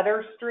the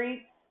letter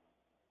streets,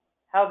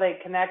 how they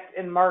connect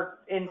and mark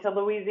into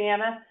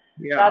Louisiana,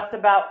 Yeah. that's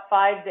about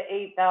 $5,000 to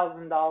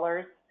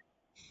 $8,000.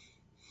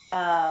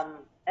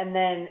 And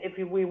then if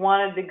we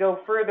wanted to go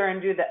further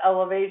and do the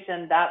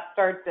elevation, that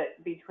starts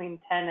at between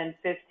 10 and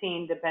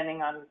 15,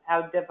 depending on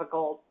how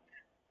difficult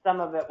some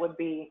of it would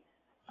be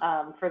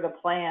for the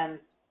plan.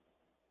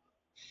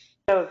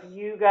 So if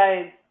you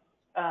guys,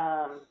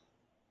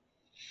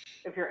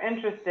 if you're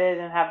interested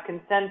and have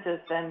consensus,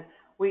 then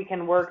we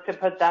can work to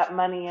put that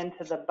money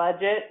into the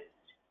budget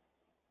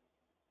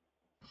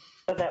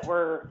so that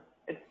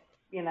it's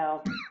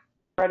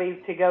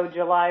ready to go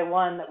July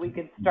 1, that we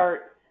could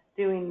start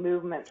doing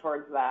movement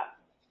towards that.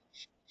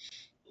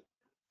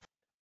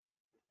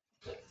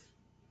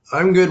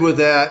 I'm good with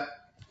that,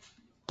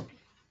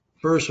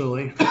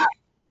 personally.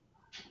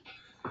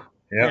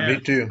 Yeah, me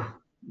too.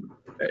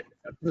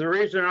 The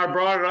reason I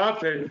brought it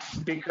up is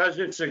because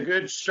it's a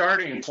good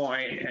starting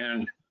point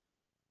and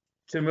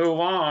to move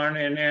on.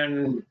 And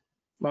then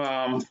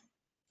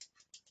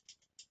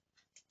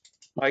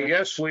I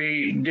guess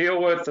we deal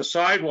with the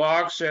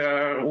sidewalks.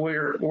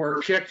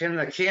 We're kicking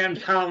the can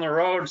down the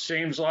road,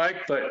 seems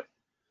like, but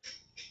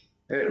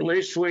at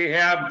least we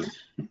have,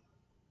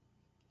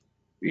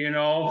 we've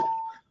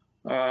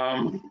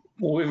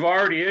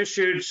already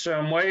issued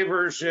some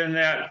waivers in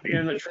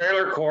the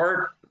trailer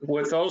court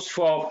with those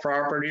 12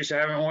 properties,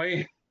 haven't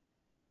we?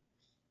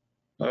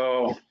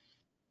 Oh,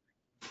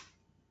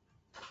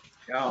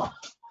 yeah.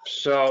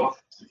 So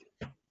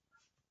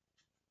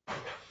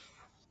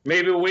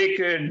maybe we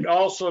could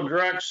also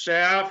direct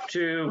staff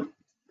to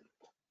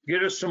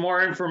get us some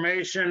more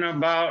information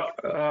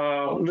about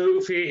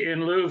lieu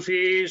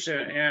fees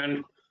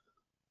and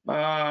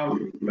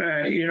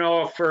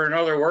for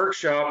another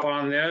workshop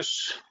on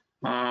this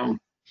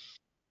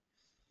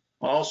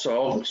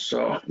also.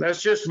 So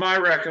that's just my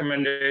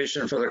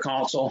recommendation for the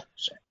council.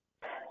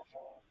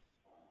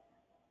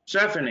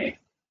 Stephanie.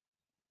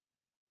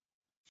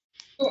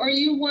 So are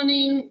you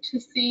wanting to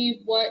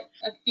see what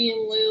a fee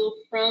in lieu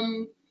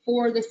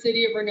for the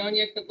city of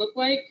Vernonia could look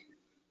like?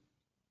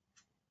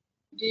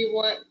 Do you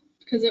want,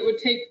 because it would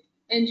take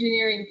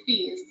engineering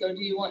fees, so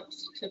do you want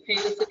to pay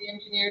the city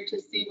engineer to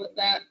see what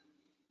that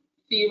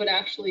fee would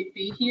actually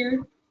be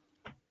here?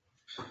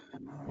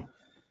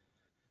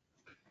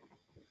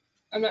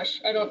 I'm not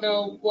sure, I don't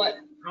know what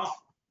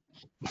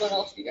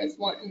else you guys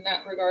want in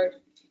that regard.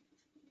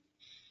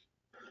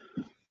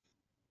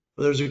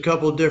 There's a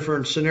couple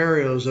different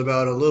scenarios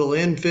about a little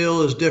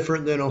infill is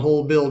different than a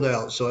whole build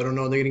out. So I don't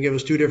know, they're going to give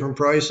us two different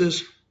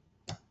prices.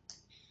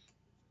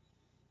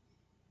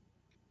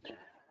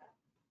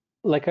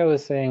 Like I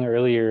was saying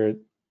earlier,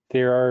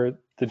 there are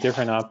the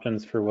different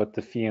options for what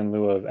the fee in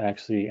lieu of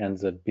actually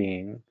ends up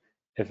being.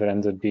 If it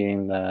ends up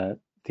being that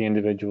the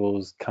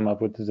individuals come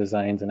up with the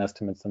designs and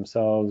estimates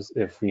themselves,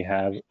 if we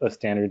have a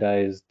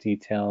standardized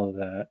detail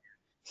that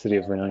City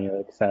of Vernonia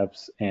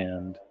accepts,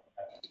 and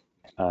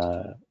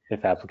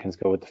if applicants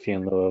go with the fee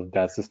in lieu of,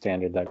 that's the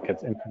standard that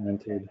gets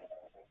implemented.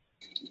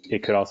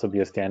 It could also be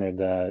a standard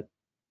that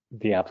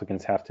the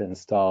applicants have to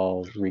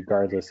install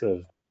regardless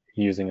of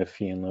using a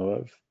fee in lieu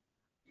of.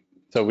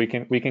 So we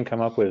can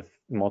come up with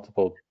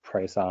multiple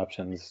price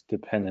options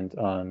dependent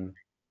on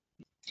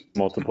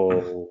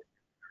multiple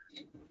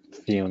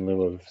fee in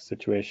lieu of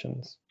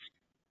situations.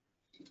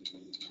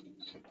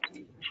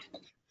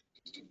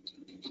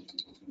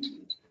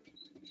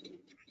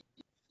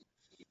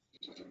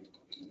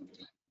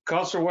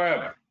 Councilor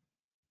Webb.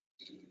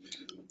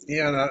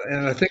 Yeah,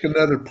 and I think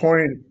another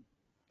point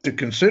to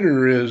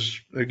consider is,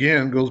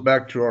 again, goes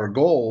back to our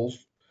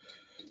goals.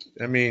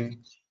 I mean,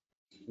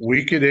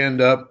 we could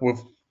end up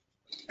with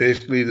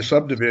basically the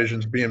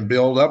subdivisions being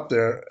built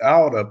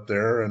out up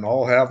there and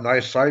all have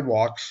nice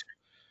sidewalks.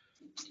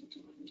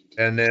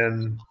 And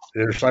then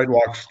there's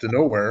sidewalks to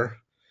nowhere.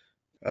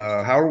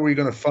 How are we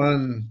going to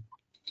fund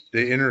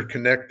the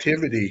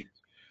interconnectivity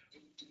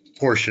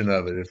portion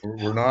of it if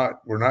we're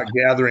not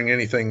gathering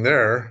anything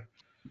there?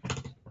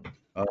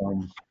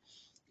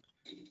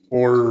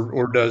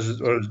 Or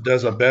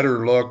does a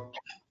better look,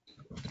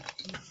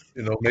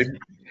 maybe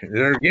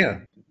there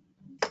again,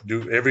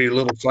 do every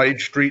little side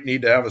street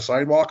need to have a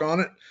sidewalk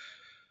on it?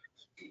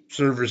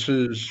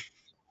 Services,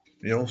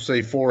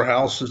 say 4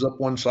 houses up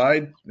one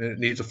side and it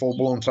needs a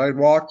full-blown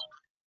sidewalk.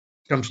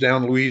 Comes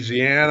down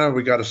Louisiana,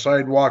 we got a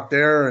sidewalk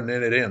there, and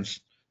then it ends. It's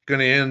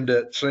going to end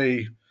at,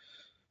 say,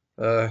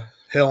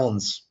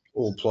 Helen's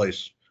old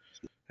place,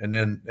 and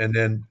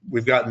then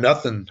we've got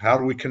nothing. How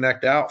do we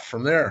connect out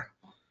from there?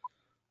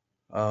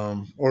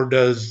 Or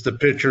does the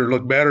picture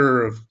look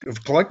better of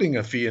collecting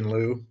a fee in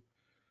lieu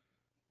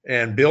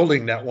and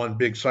building that one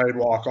big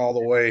sidewalk all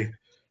the way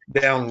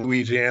down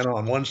Louisiana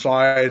on one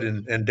side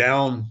and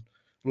down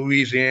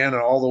Louisiana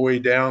all the way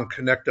down,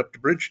 connect up to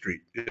Bridge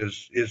Street.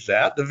 Is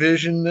that the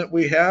vision that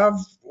we have,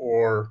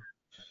 or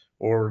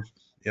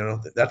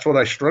that's what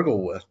I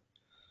struggle with.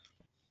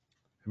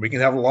 We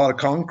can have a lot of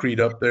concrete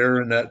up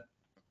there in that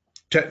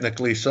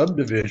technically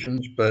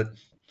subdivisions, but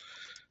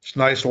it's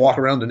nice to walk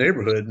around the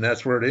neighborhood, and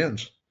that's where it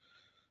ends.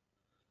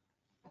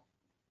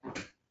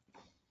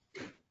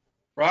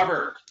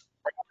 Robert,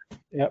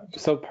 Yep.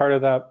 So part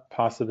of that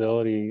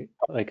possibility,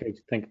 like I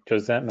think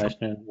Josette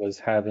mentioned, was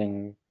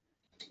having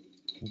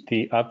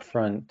the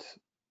upfront,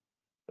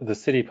 the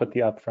city put the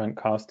upfront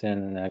cost in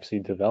and actually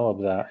develop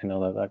that. I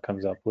know that that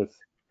comes up with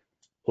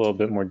a little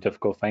bit more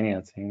difficult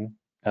financing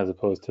as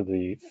opposed to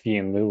the fee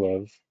in lieu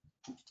of,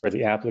 where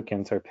the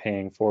applicants are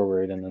paying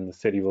forward and then the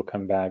city will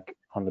come back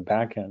on the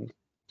back end.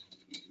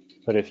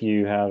 But if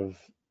you have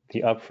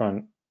the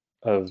upfront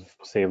of,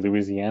 say,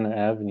 Louisiana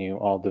Avenue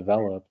all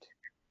developed,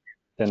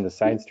 then the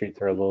side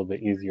streets are a little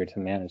bit easier to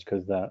manage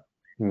because that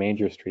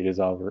major street is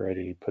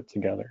already put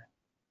together.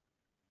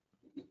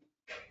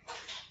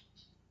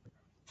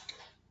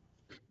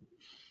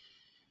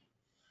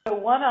 So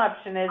one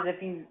option is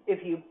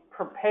if you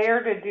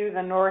prepare to do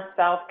the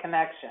north-south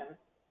connection,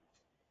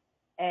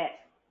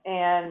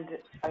 and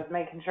I was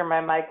making sure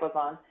my mic was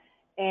on,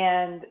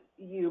 and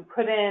you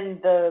put in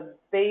the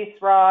base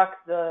rock,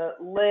 the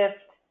lift,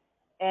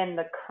 and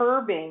the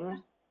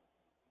curbing,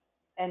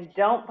 and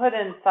don't put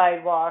in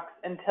sidewalks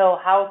until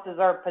houses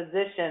are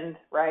positioned,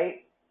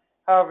 right?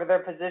 However they're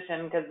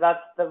positioned, because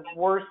that's the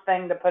worst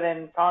thing to put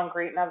in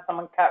concrete and have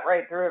someone cut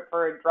right through it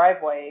for a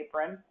driveway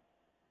apron.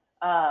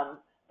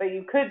 But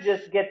you could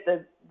just get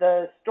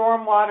the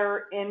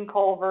stormwater in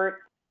culvert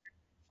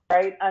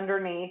right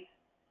underneath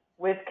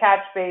with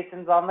catch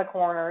basins on the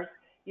corners.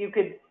 You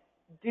could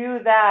do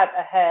that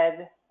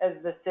ahead as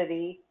the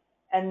city,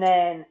 and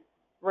then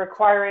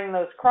requiring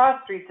those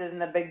cross streets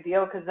isn't a big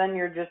deal because then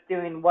you're just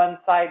doing one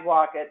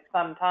sidewalk at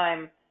some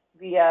time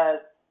via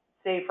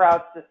Safe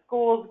Routes to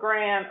Schools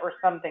grant or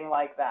something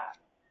like that.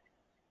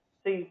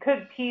 So you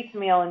could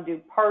piecemeal and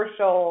do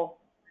partial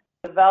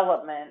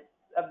development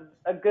of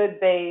a good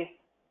base,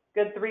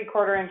 good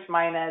 3/4 inch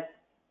minus,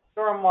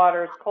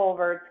 stormwaters,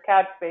 culverts,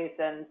 catch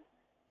basins,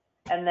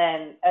 and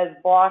then as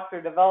blocks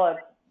are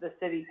developed, the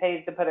city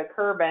pays to put a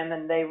curb in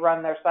and they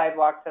run their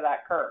sidewalk to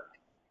that curb.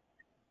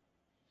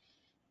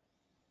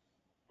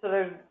 So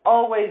there's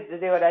always to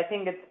do it. I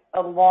think it's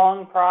a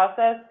long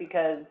process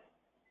because,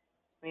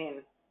 I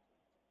mean,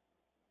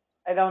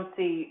 I don't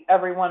see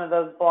every one of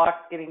those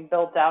blocks getting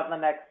built out in the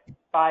next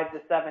 5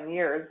 to 7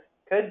 years.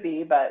 Could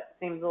be, but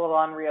seems a little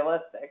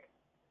unrealistic.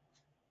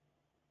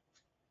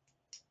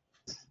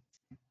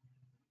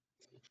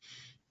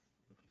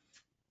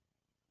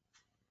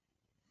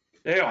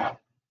 Dale.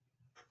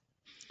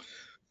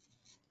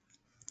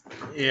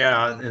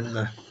 Yeah, and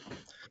the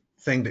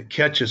thing that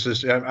catches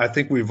us, I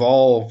think we've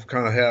all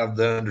kind of have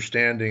the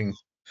understanding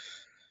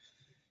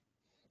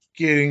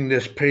getting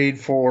this paid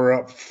for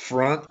up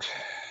front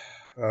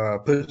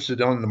puts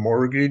it on the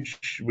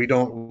mortgage. We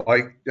don't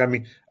like, I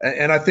mean,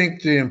 and I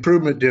think the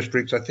improvement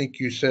districts, I think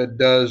you said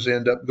does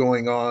end up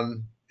going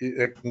on,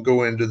 it can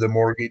go into the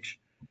mortgage.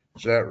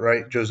 Is that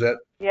right, Josette?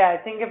 Yeah, I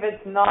think if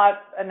it's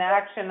not an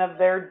action of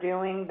their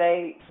doing,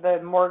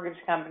 the mortgage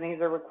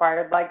companies are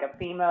required, like a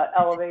FEMA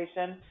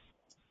elevation.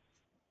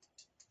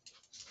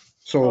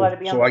 So, Let it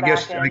be on the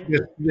back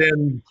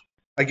end.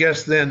 I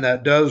guess then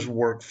that does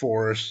work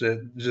for us.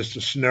 That just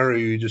a scenario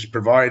you just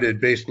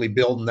provided, basically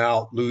building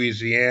out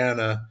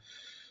Louisiana,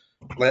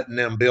 letting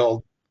them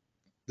build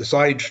the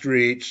side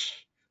streets.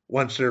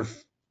 Once they're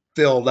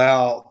filled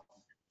out,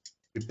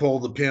 we pull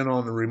the pin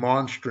on the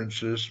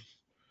remonstrances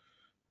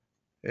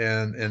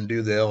and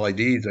do the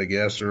LIDs, I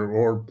guess,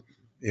 or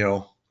you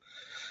know,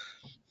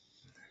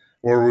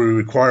 or we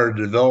require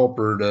the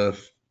developer to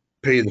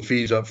pay the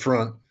fees up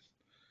front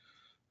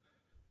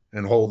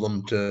and hold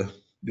them to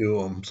do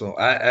them. So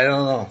I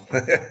don't know.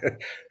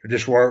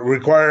 Just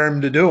require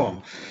them to do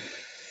them.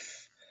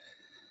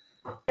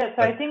 Yeah,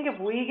 so I think if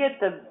we get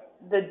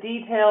the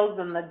details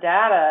and the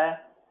data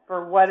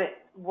for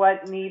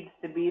what needs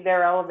to be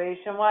there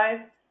elevation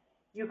wise,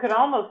 you could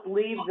almost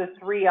leave the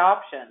 3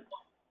 options.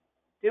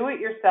 Do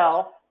it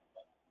yourself,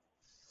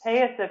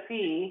 pay us a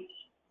fee,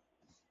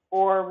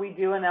 or we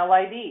do an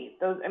LID.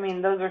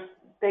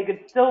 They could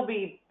still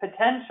be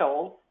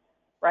potentials,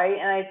 right?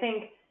 And I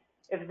think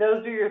if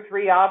those are your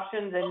 3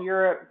 options and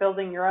you're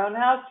building your own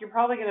house, you're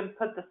probably going to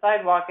put the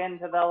sidewalk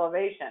into the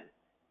elevation.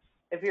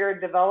 If you're a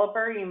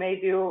developer, you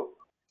may do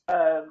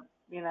a,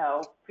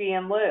 fee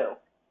in lieu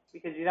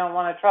because you don't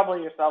want to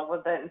trouble yourself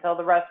with it until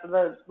the rest of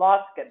the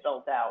lots get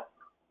built out.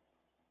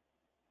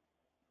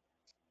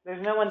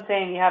 There's no one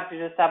saying you have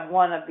to just have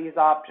one of these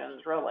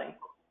options, really.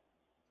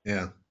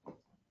 Yeah.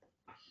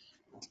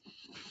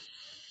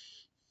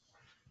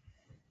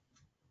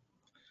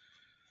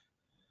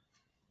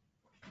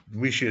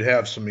 We should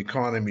have some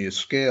economy of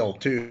scale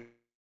too.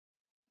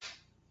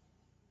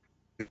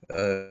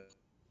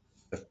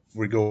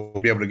 We go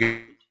be able to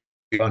get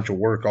a bunch of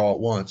work all at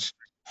once.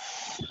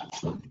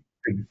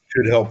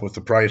 Should help with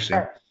the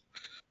pricing.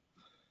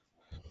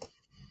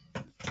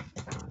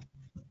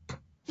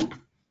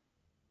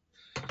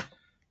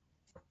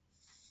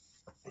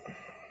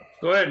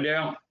 Go ahead,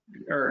 Dale,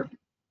 or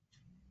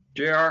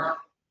JR.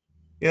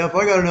 Yeah, if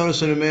I got a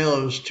notice in the mail,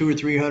 it was $200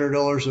 or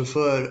 $300 a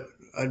foot,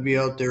 I'd be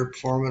out there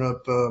forming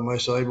up my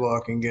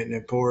sidewalk and getting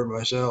it poured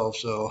myself.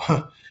 So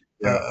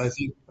Yeah.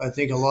 I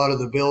think a lot of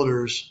the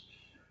builders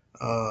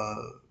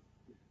are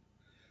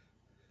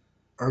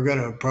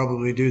going to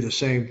probably do the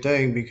same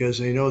thing because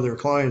they know their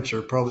clients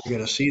are probably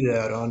going to see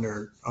that on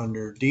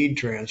their deed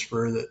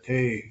transfer that,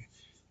 hey,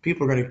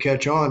 people are going to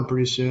catch on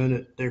pretty soon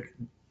that they're,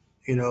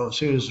 as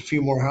soon as a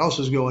few more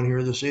houses go in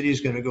here, the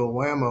city's going to go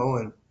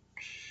whammo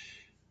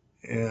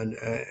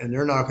and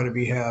they're not going to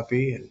be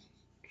happy. And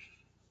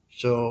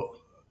so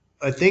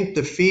I think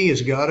the fee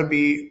has got to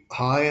be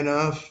high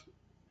enough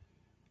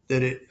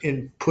that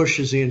it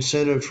pushes the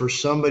incentive for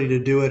somebody to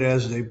do it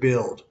as they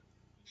build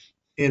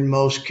in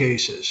most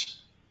cases.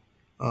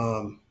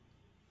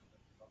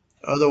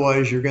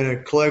 Otherwise, you're going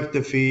to collect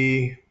the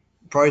fee,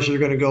 prices are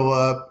going to go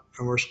up,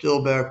 and we're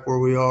still back where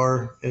we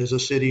are as a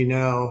city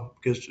now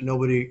because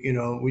nobody,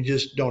 we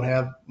just don't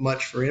have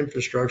much for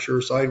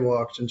infrastructure,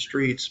 sidewalks, and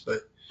streets.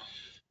 But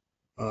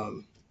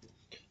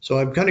so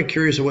I'm kind of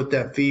curious of what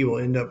that fee will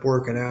end up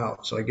working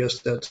out. So I guess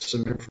that's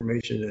some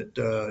information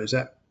that is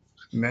that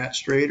Matt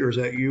Straight or is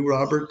that you,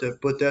 Robert,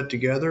 that put that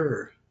together?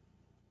 Or?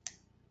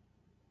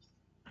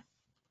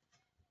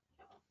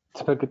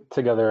 To put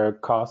together a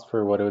cost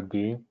for what it would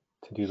be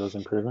to do those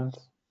improvements.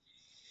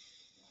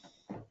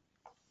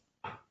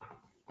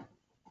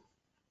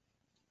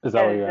 Is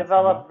that what you're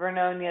develop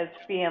Vernonia's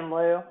fee in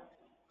lieu?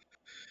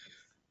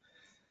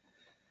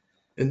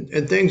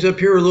 And things up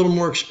here are a little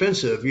more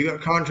expensive. You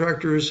got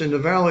contractors in the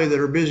valley that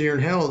are busier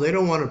than hell. They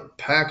don't want to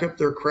pack up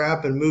their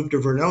crap and move to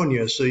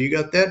Vernonia. So you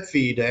got that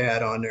fee to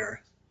add on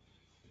there.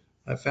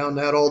 I found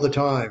that all the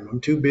time.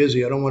 I'm too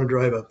busy. I don't want to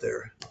drive up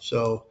there.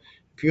 So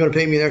if you want to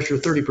pay me an extra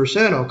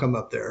 30%, I'll come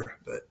up there.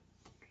 But,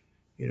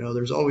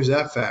 there's always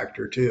that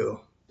factor too.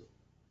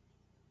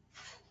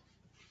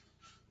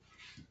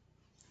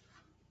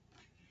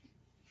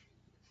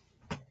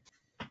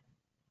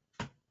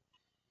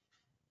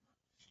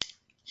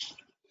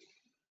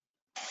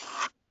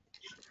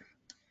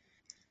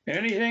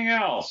 Anything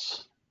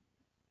else?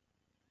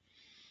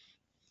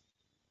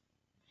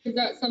 Is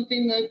that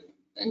something that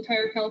the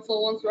entire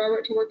council wants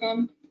Robert to work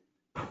on?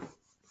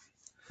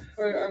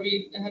 Or are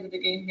we ahead of the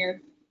game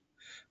here?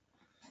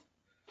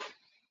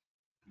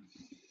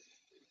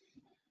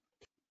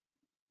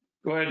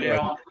 Go ahead,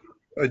 Dale.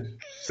 I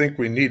think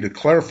we need to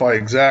clarify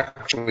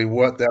exactly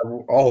what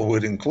that all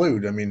would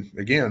include. I mean,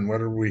 again,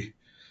 what are we?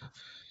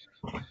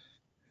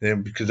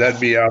 Because that'd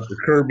be out the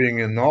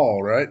curbing and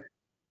all, right?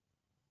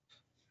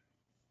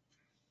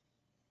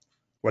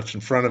 What's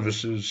in front of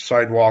us is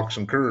sidewalks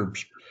and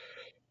curbs.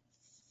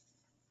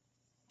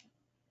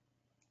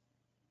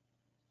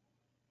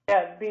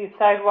 Yeah, it'd be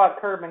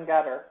sidewalk, curb, and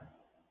gutter.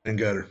 And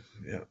gutter,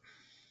 yeah.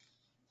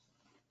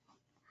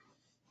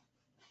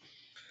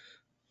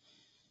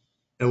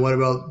 And what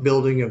about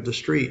building of the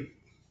street?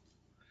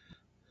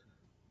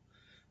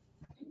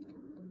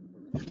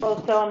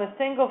 Well, so in a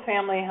single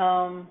family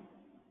home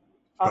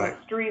on Right.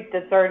 a street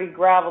that's already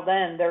gravelled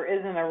in, there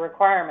isn't a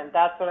requirement.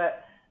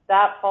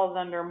 That falls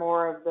under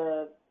more of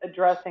the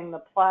addressing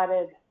the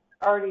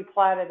already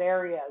platted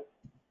areas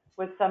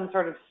with some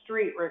sort of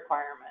street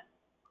requirement.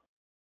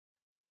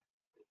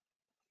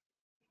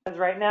 Because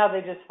right now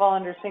they just fall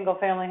under single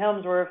family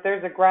homes where if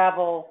there's if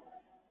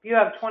you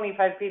have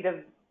 25 feet of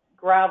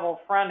gravel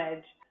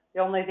frontage,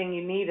 the only thing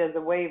you need is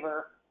a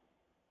waiver.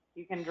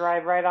 You can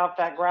drive right off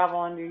that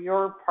gravel into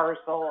your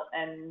parcel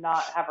and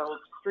not have a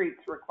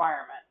streets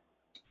requirement.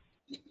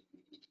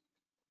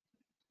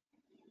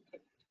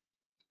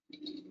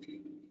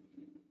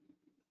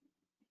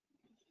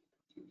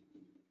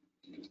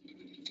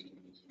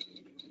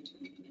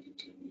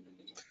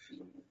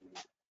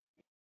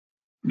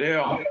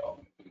 Dale.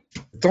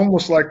 It's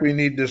almost like we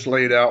need this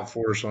laid out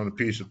for us on a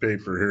piece of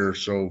paper here.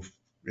 So,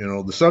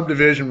 the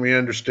subdivision we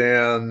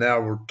understand. Now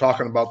we're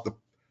talking about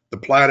the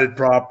platted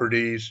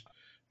properties.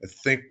 I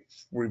think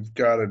we've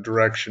got a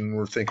direction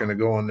we're thinking of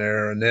going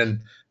there. And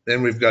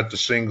then we've got the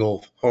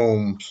single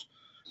homes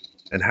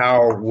and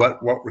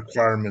what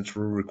requirements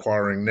we're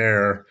requiring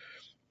there.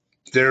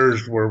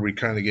 There's where we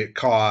kind of get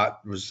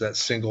caught was that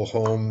single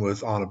home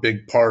on a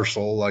big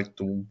parcel like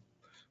the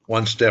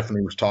one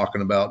Stephanie was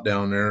talking about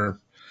down there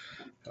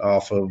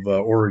off of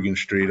Oregon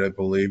Street, I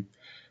believe.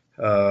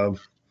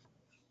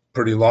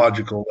 Pretty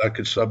logical that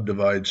could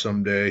subdivide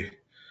someday,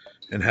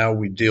 and how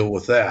we deal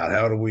with that.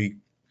 How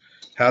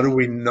do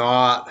we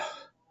not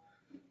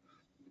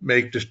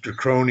make this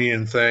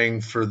draconian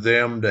thing for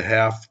them to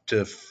have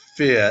to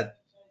fit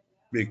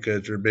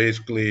because they're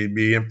basically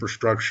be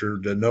infrastructure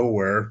to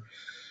nowhere,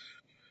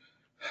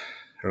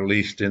 or at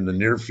least in the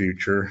near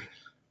future.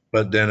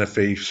 But then if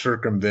they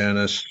circumvent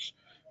us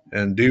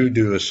and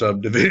do a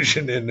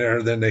subdivision in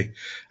there, then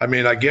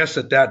I guess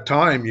at that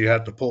time you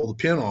have to pull the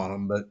pin on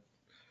them, but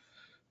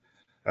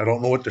I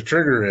don't know what the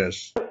trigger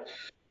is.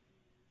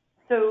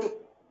 So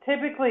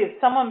typically, if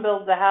someone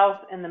builds a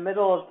house in the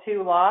middle of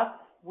two lots,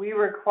 we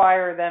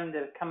require them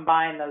to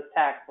combine those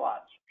tax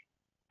lots.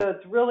 So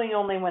it's really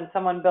only when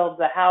someone builds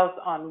a house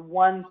on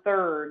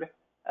 1/3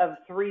 of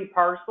 3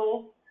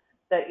 parcels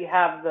that you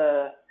have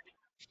the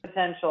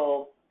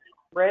potential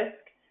risk.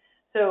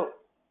 So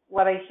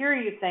what I hear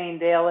you saying,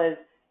 Dale, is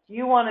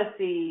you want to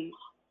see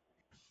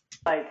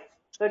like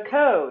the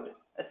code,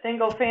 a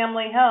single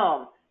family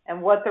home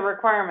and what the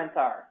requirements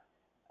are,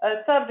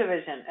 a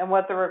subdivision and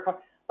what the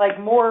like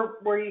more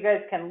where you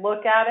guys can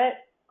look at it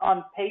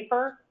on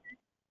paper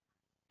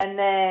and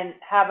then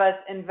have us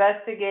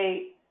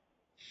investigate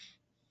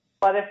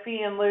what a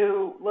fee in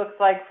lieu looks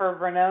like for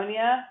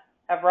Vernonia,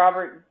 have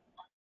Robert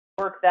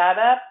work that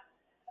up,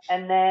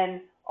 and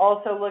then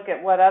also look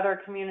at what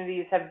other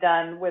communities have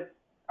done with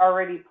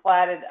already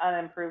platted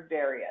unimproved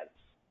areas.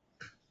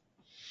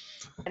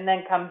 And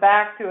then come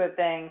back to a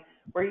thing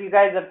where you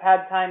guys have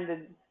had time to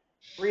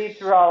read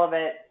through all of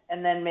it,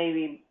 and then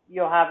maybe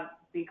you'll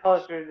be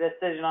closer to the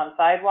decision on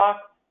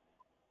sidewalks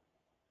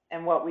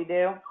and what we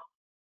do.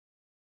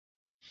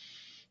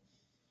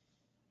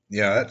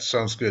 Yeah, that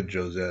sounds good,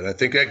 Josette. I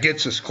think that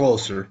gets us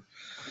closer.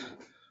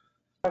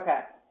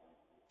 Okay.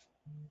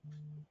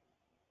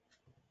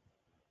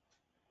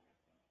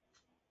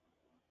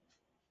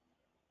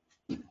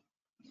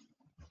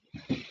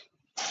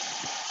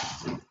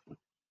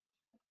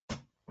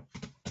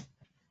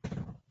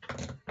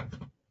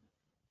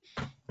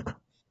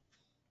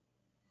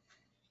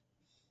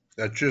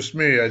 That's just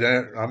me.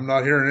 I'm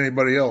not hearing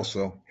anybody else,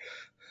 though.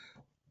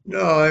 No,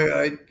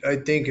 I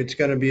think it's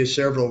going to be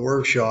several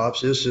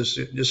workshops. This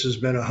has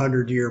been a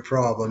 100-year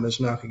problem.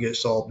 It's not going to get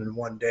solved in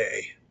one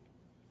day.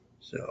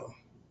 So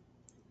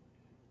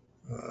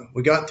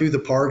we got through the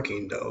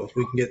parking, though. If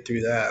we can get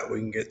through that, we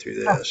can get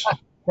through this.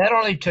 That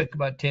only took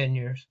about 10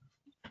 years.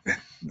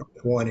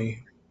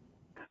 20.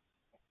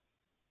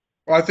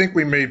 Well, I think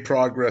we made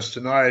progress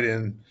tonight,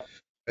 and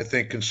I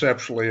think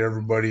conceptually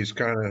everybody's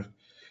kind of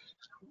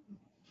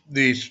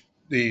these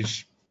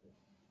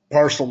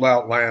parceled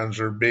out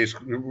lands are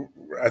basically.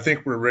 I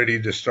think we're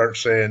ready to start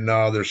saying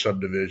no, they're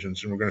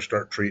subdivisions, and we're going to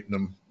start treating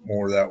them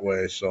more that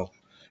way. So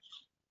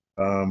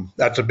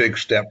that's a big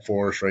step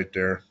for us right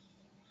there.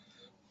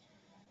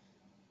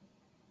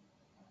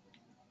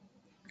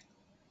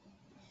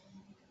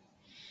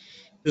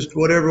 Just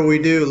whatever we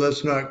do,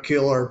 let's not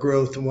kill our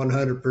growth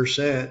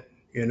 100%,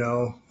 you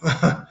know.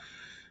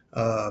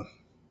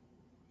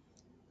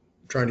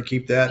 Trying to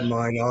keep that in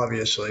mind,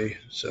 obviously.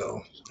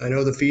 So I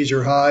know the fees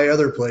are high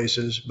other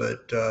places,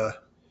 but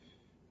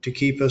to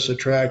keep us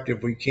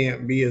attractive, we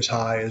can't be as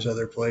high as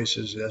other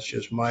places. That's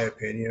just my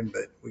opinion,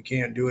 but we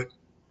can't do it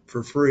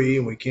for free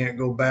and we can't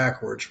go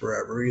backwards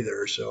forever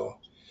either. So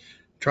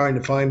trying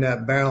to find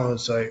that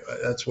balance,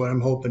 that's what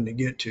I'm hoping to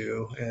get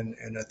to. And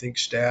I think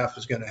staff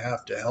is going to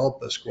have to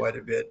help us quite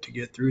a bit to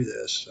get through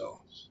this.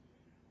 So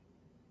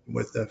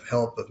with the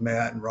help of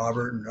Matt and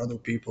Robert and other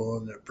people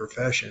in the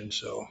profession.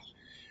 So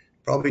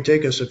probably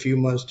take us a few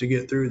months to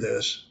get through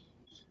this.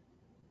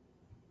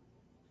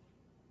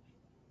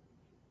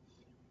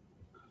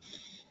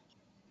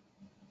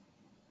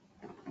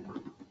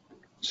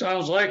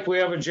 Sounds like we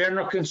have a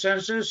general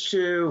consensus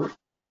to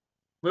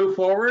move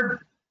forward.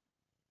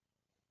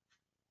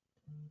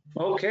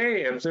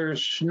 Okay, if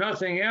there's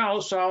nothing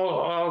else,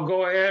 I'll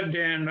go ahead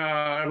and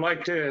I'd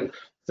like to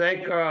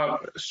thank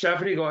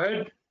Stephanie. Go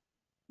ahead.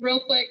 Real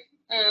quick,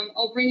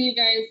 I'll bring you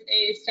guys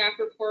a staff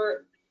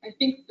report. I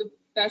think the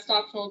best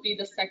option will be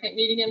the second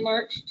meeting in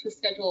March to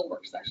schedule a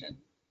work session.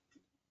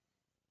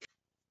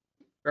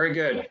 Very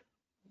good.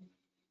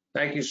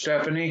 Thank you,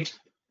 Stephanie.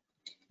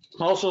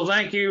 Also,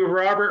 thank you,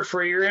 Robert,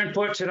 for your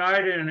input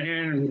tonight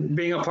and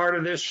being a part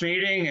of this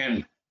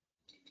meeting.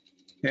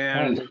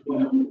 And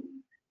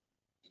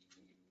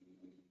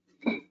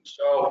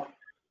so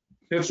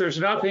if there's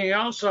nothing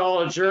else, I'll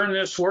adjourn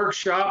this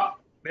workshop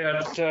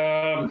at,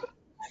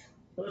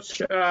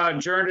 let's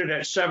adjourn it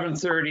at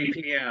 7:30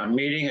 p.m.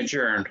 Meeting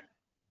adjourned.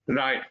 Good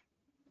night.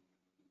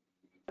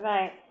 Good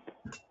night.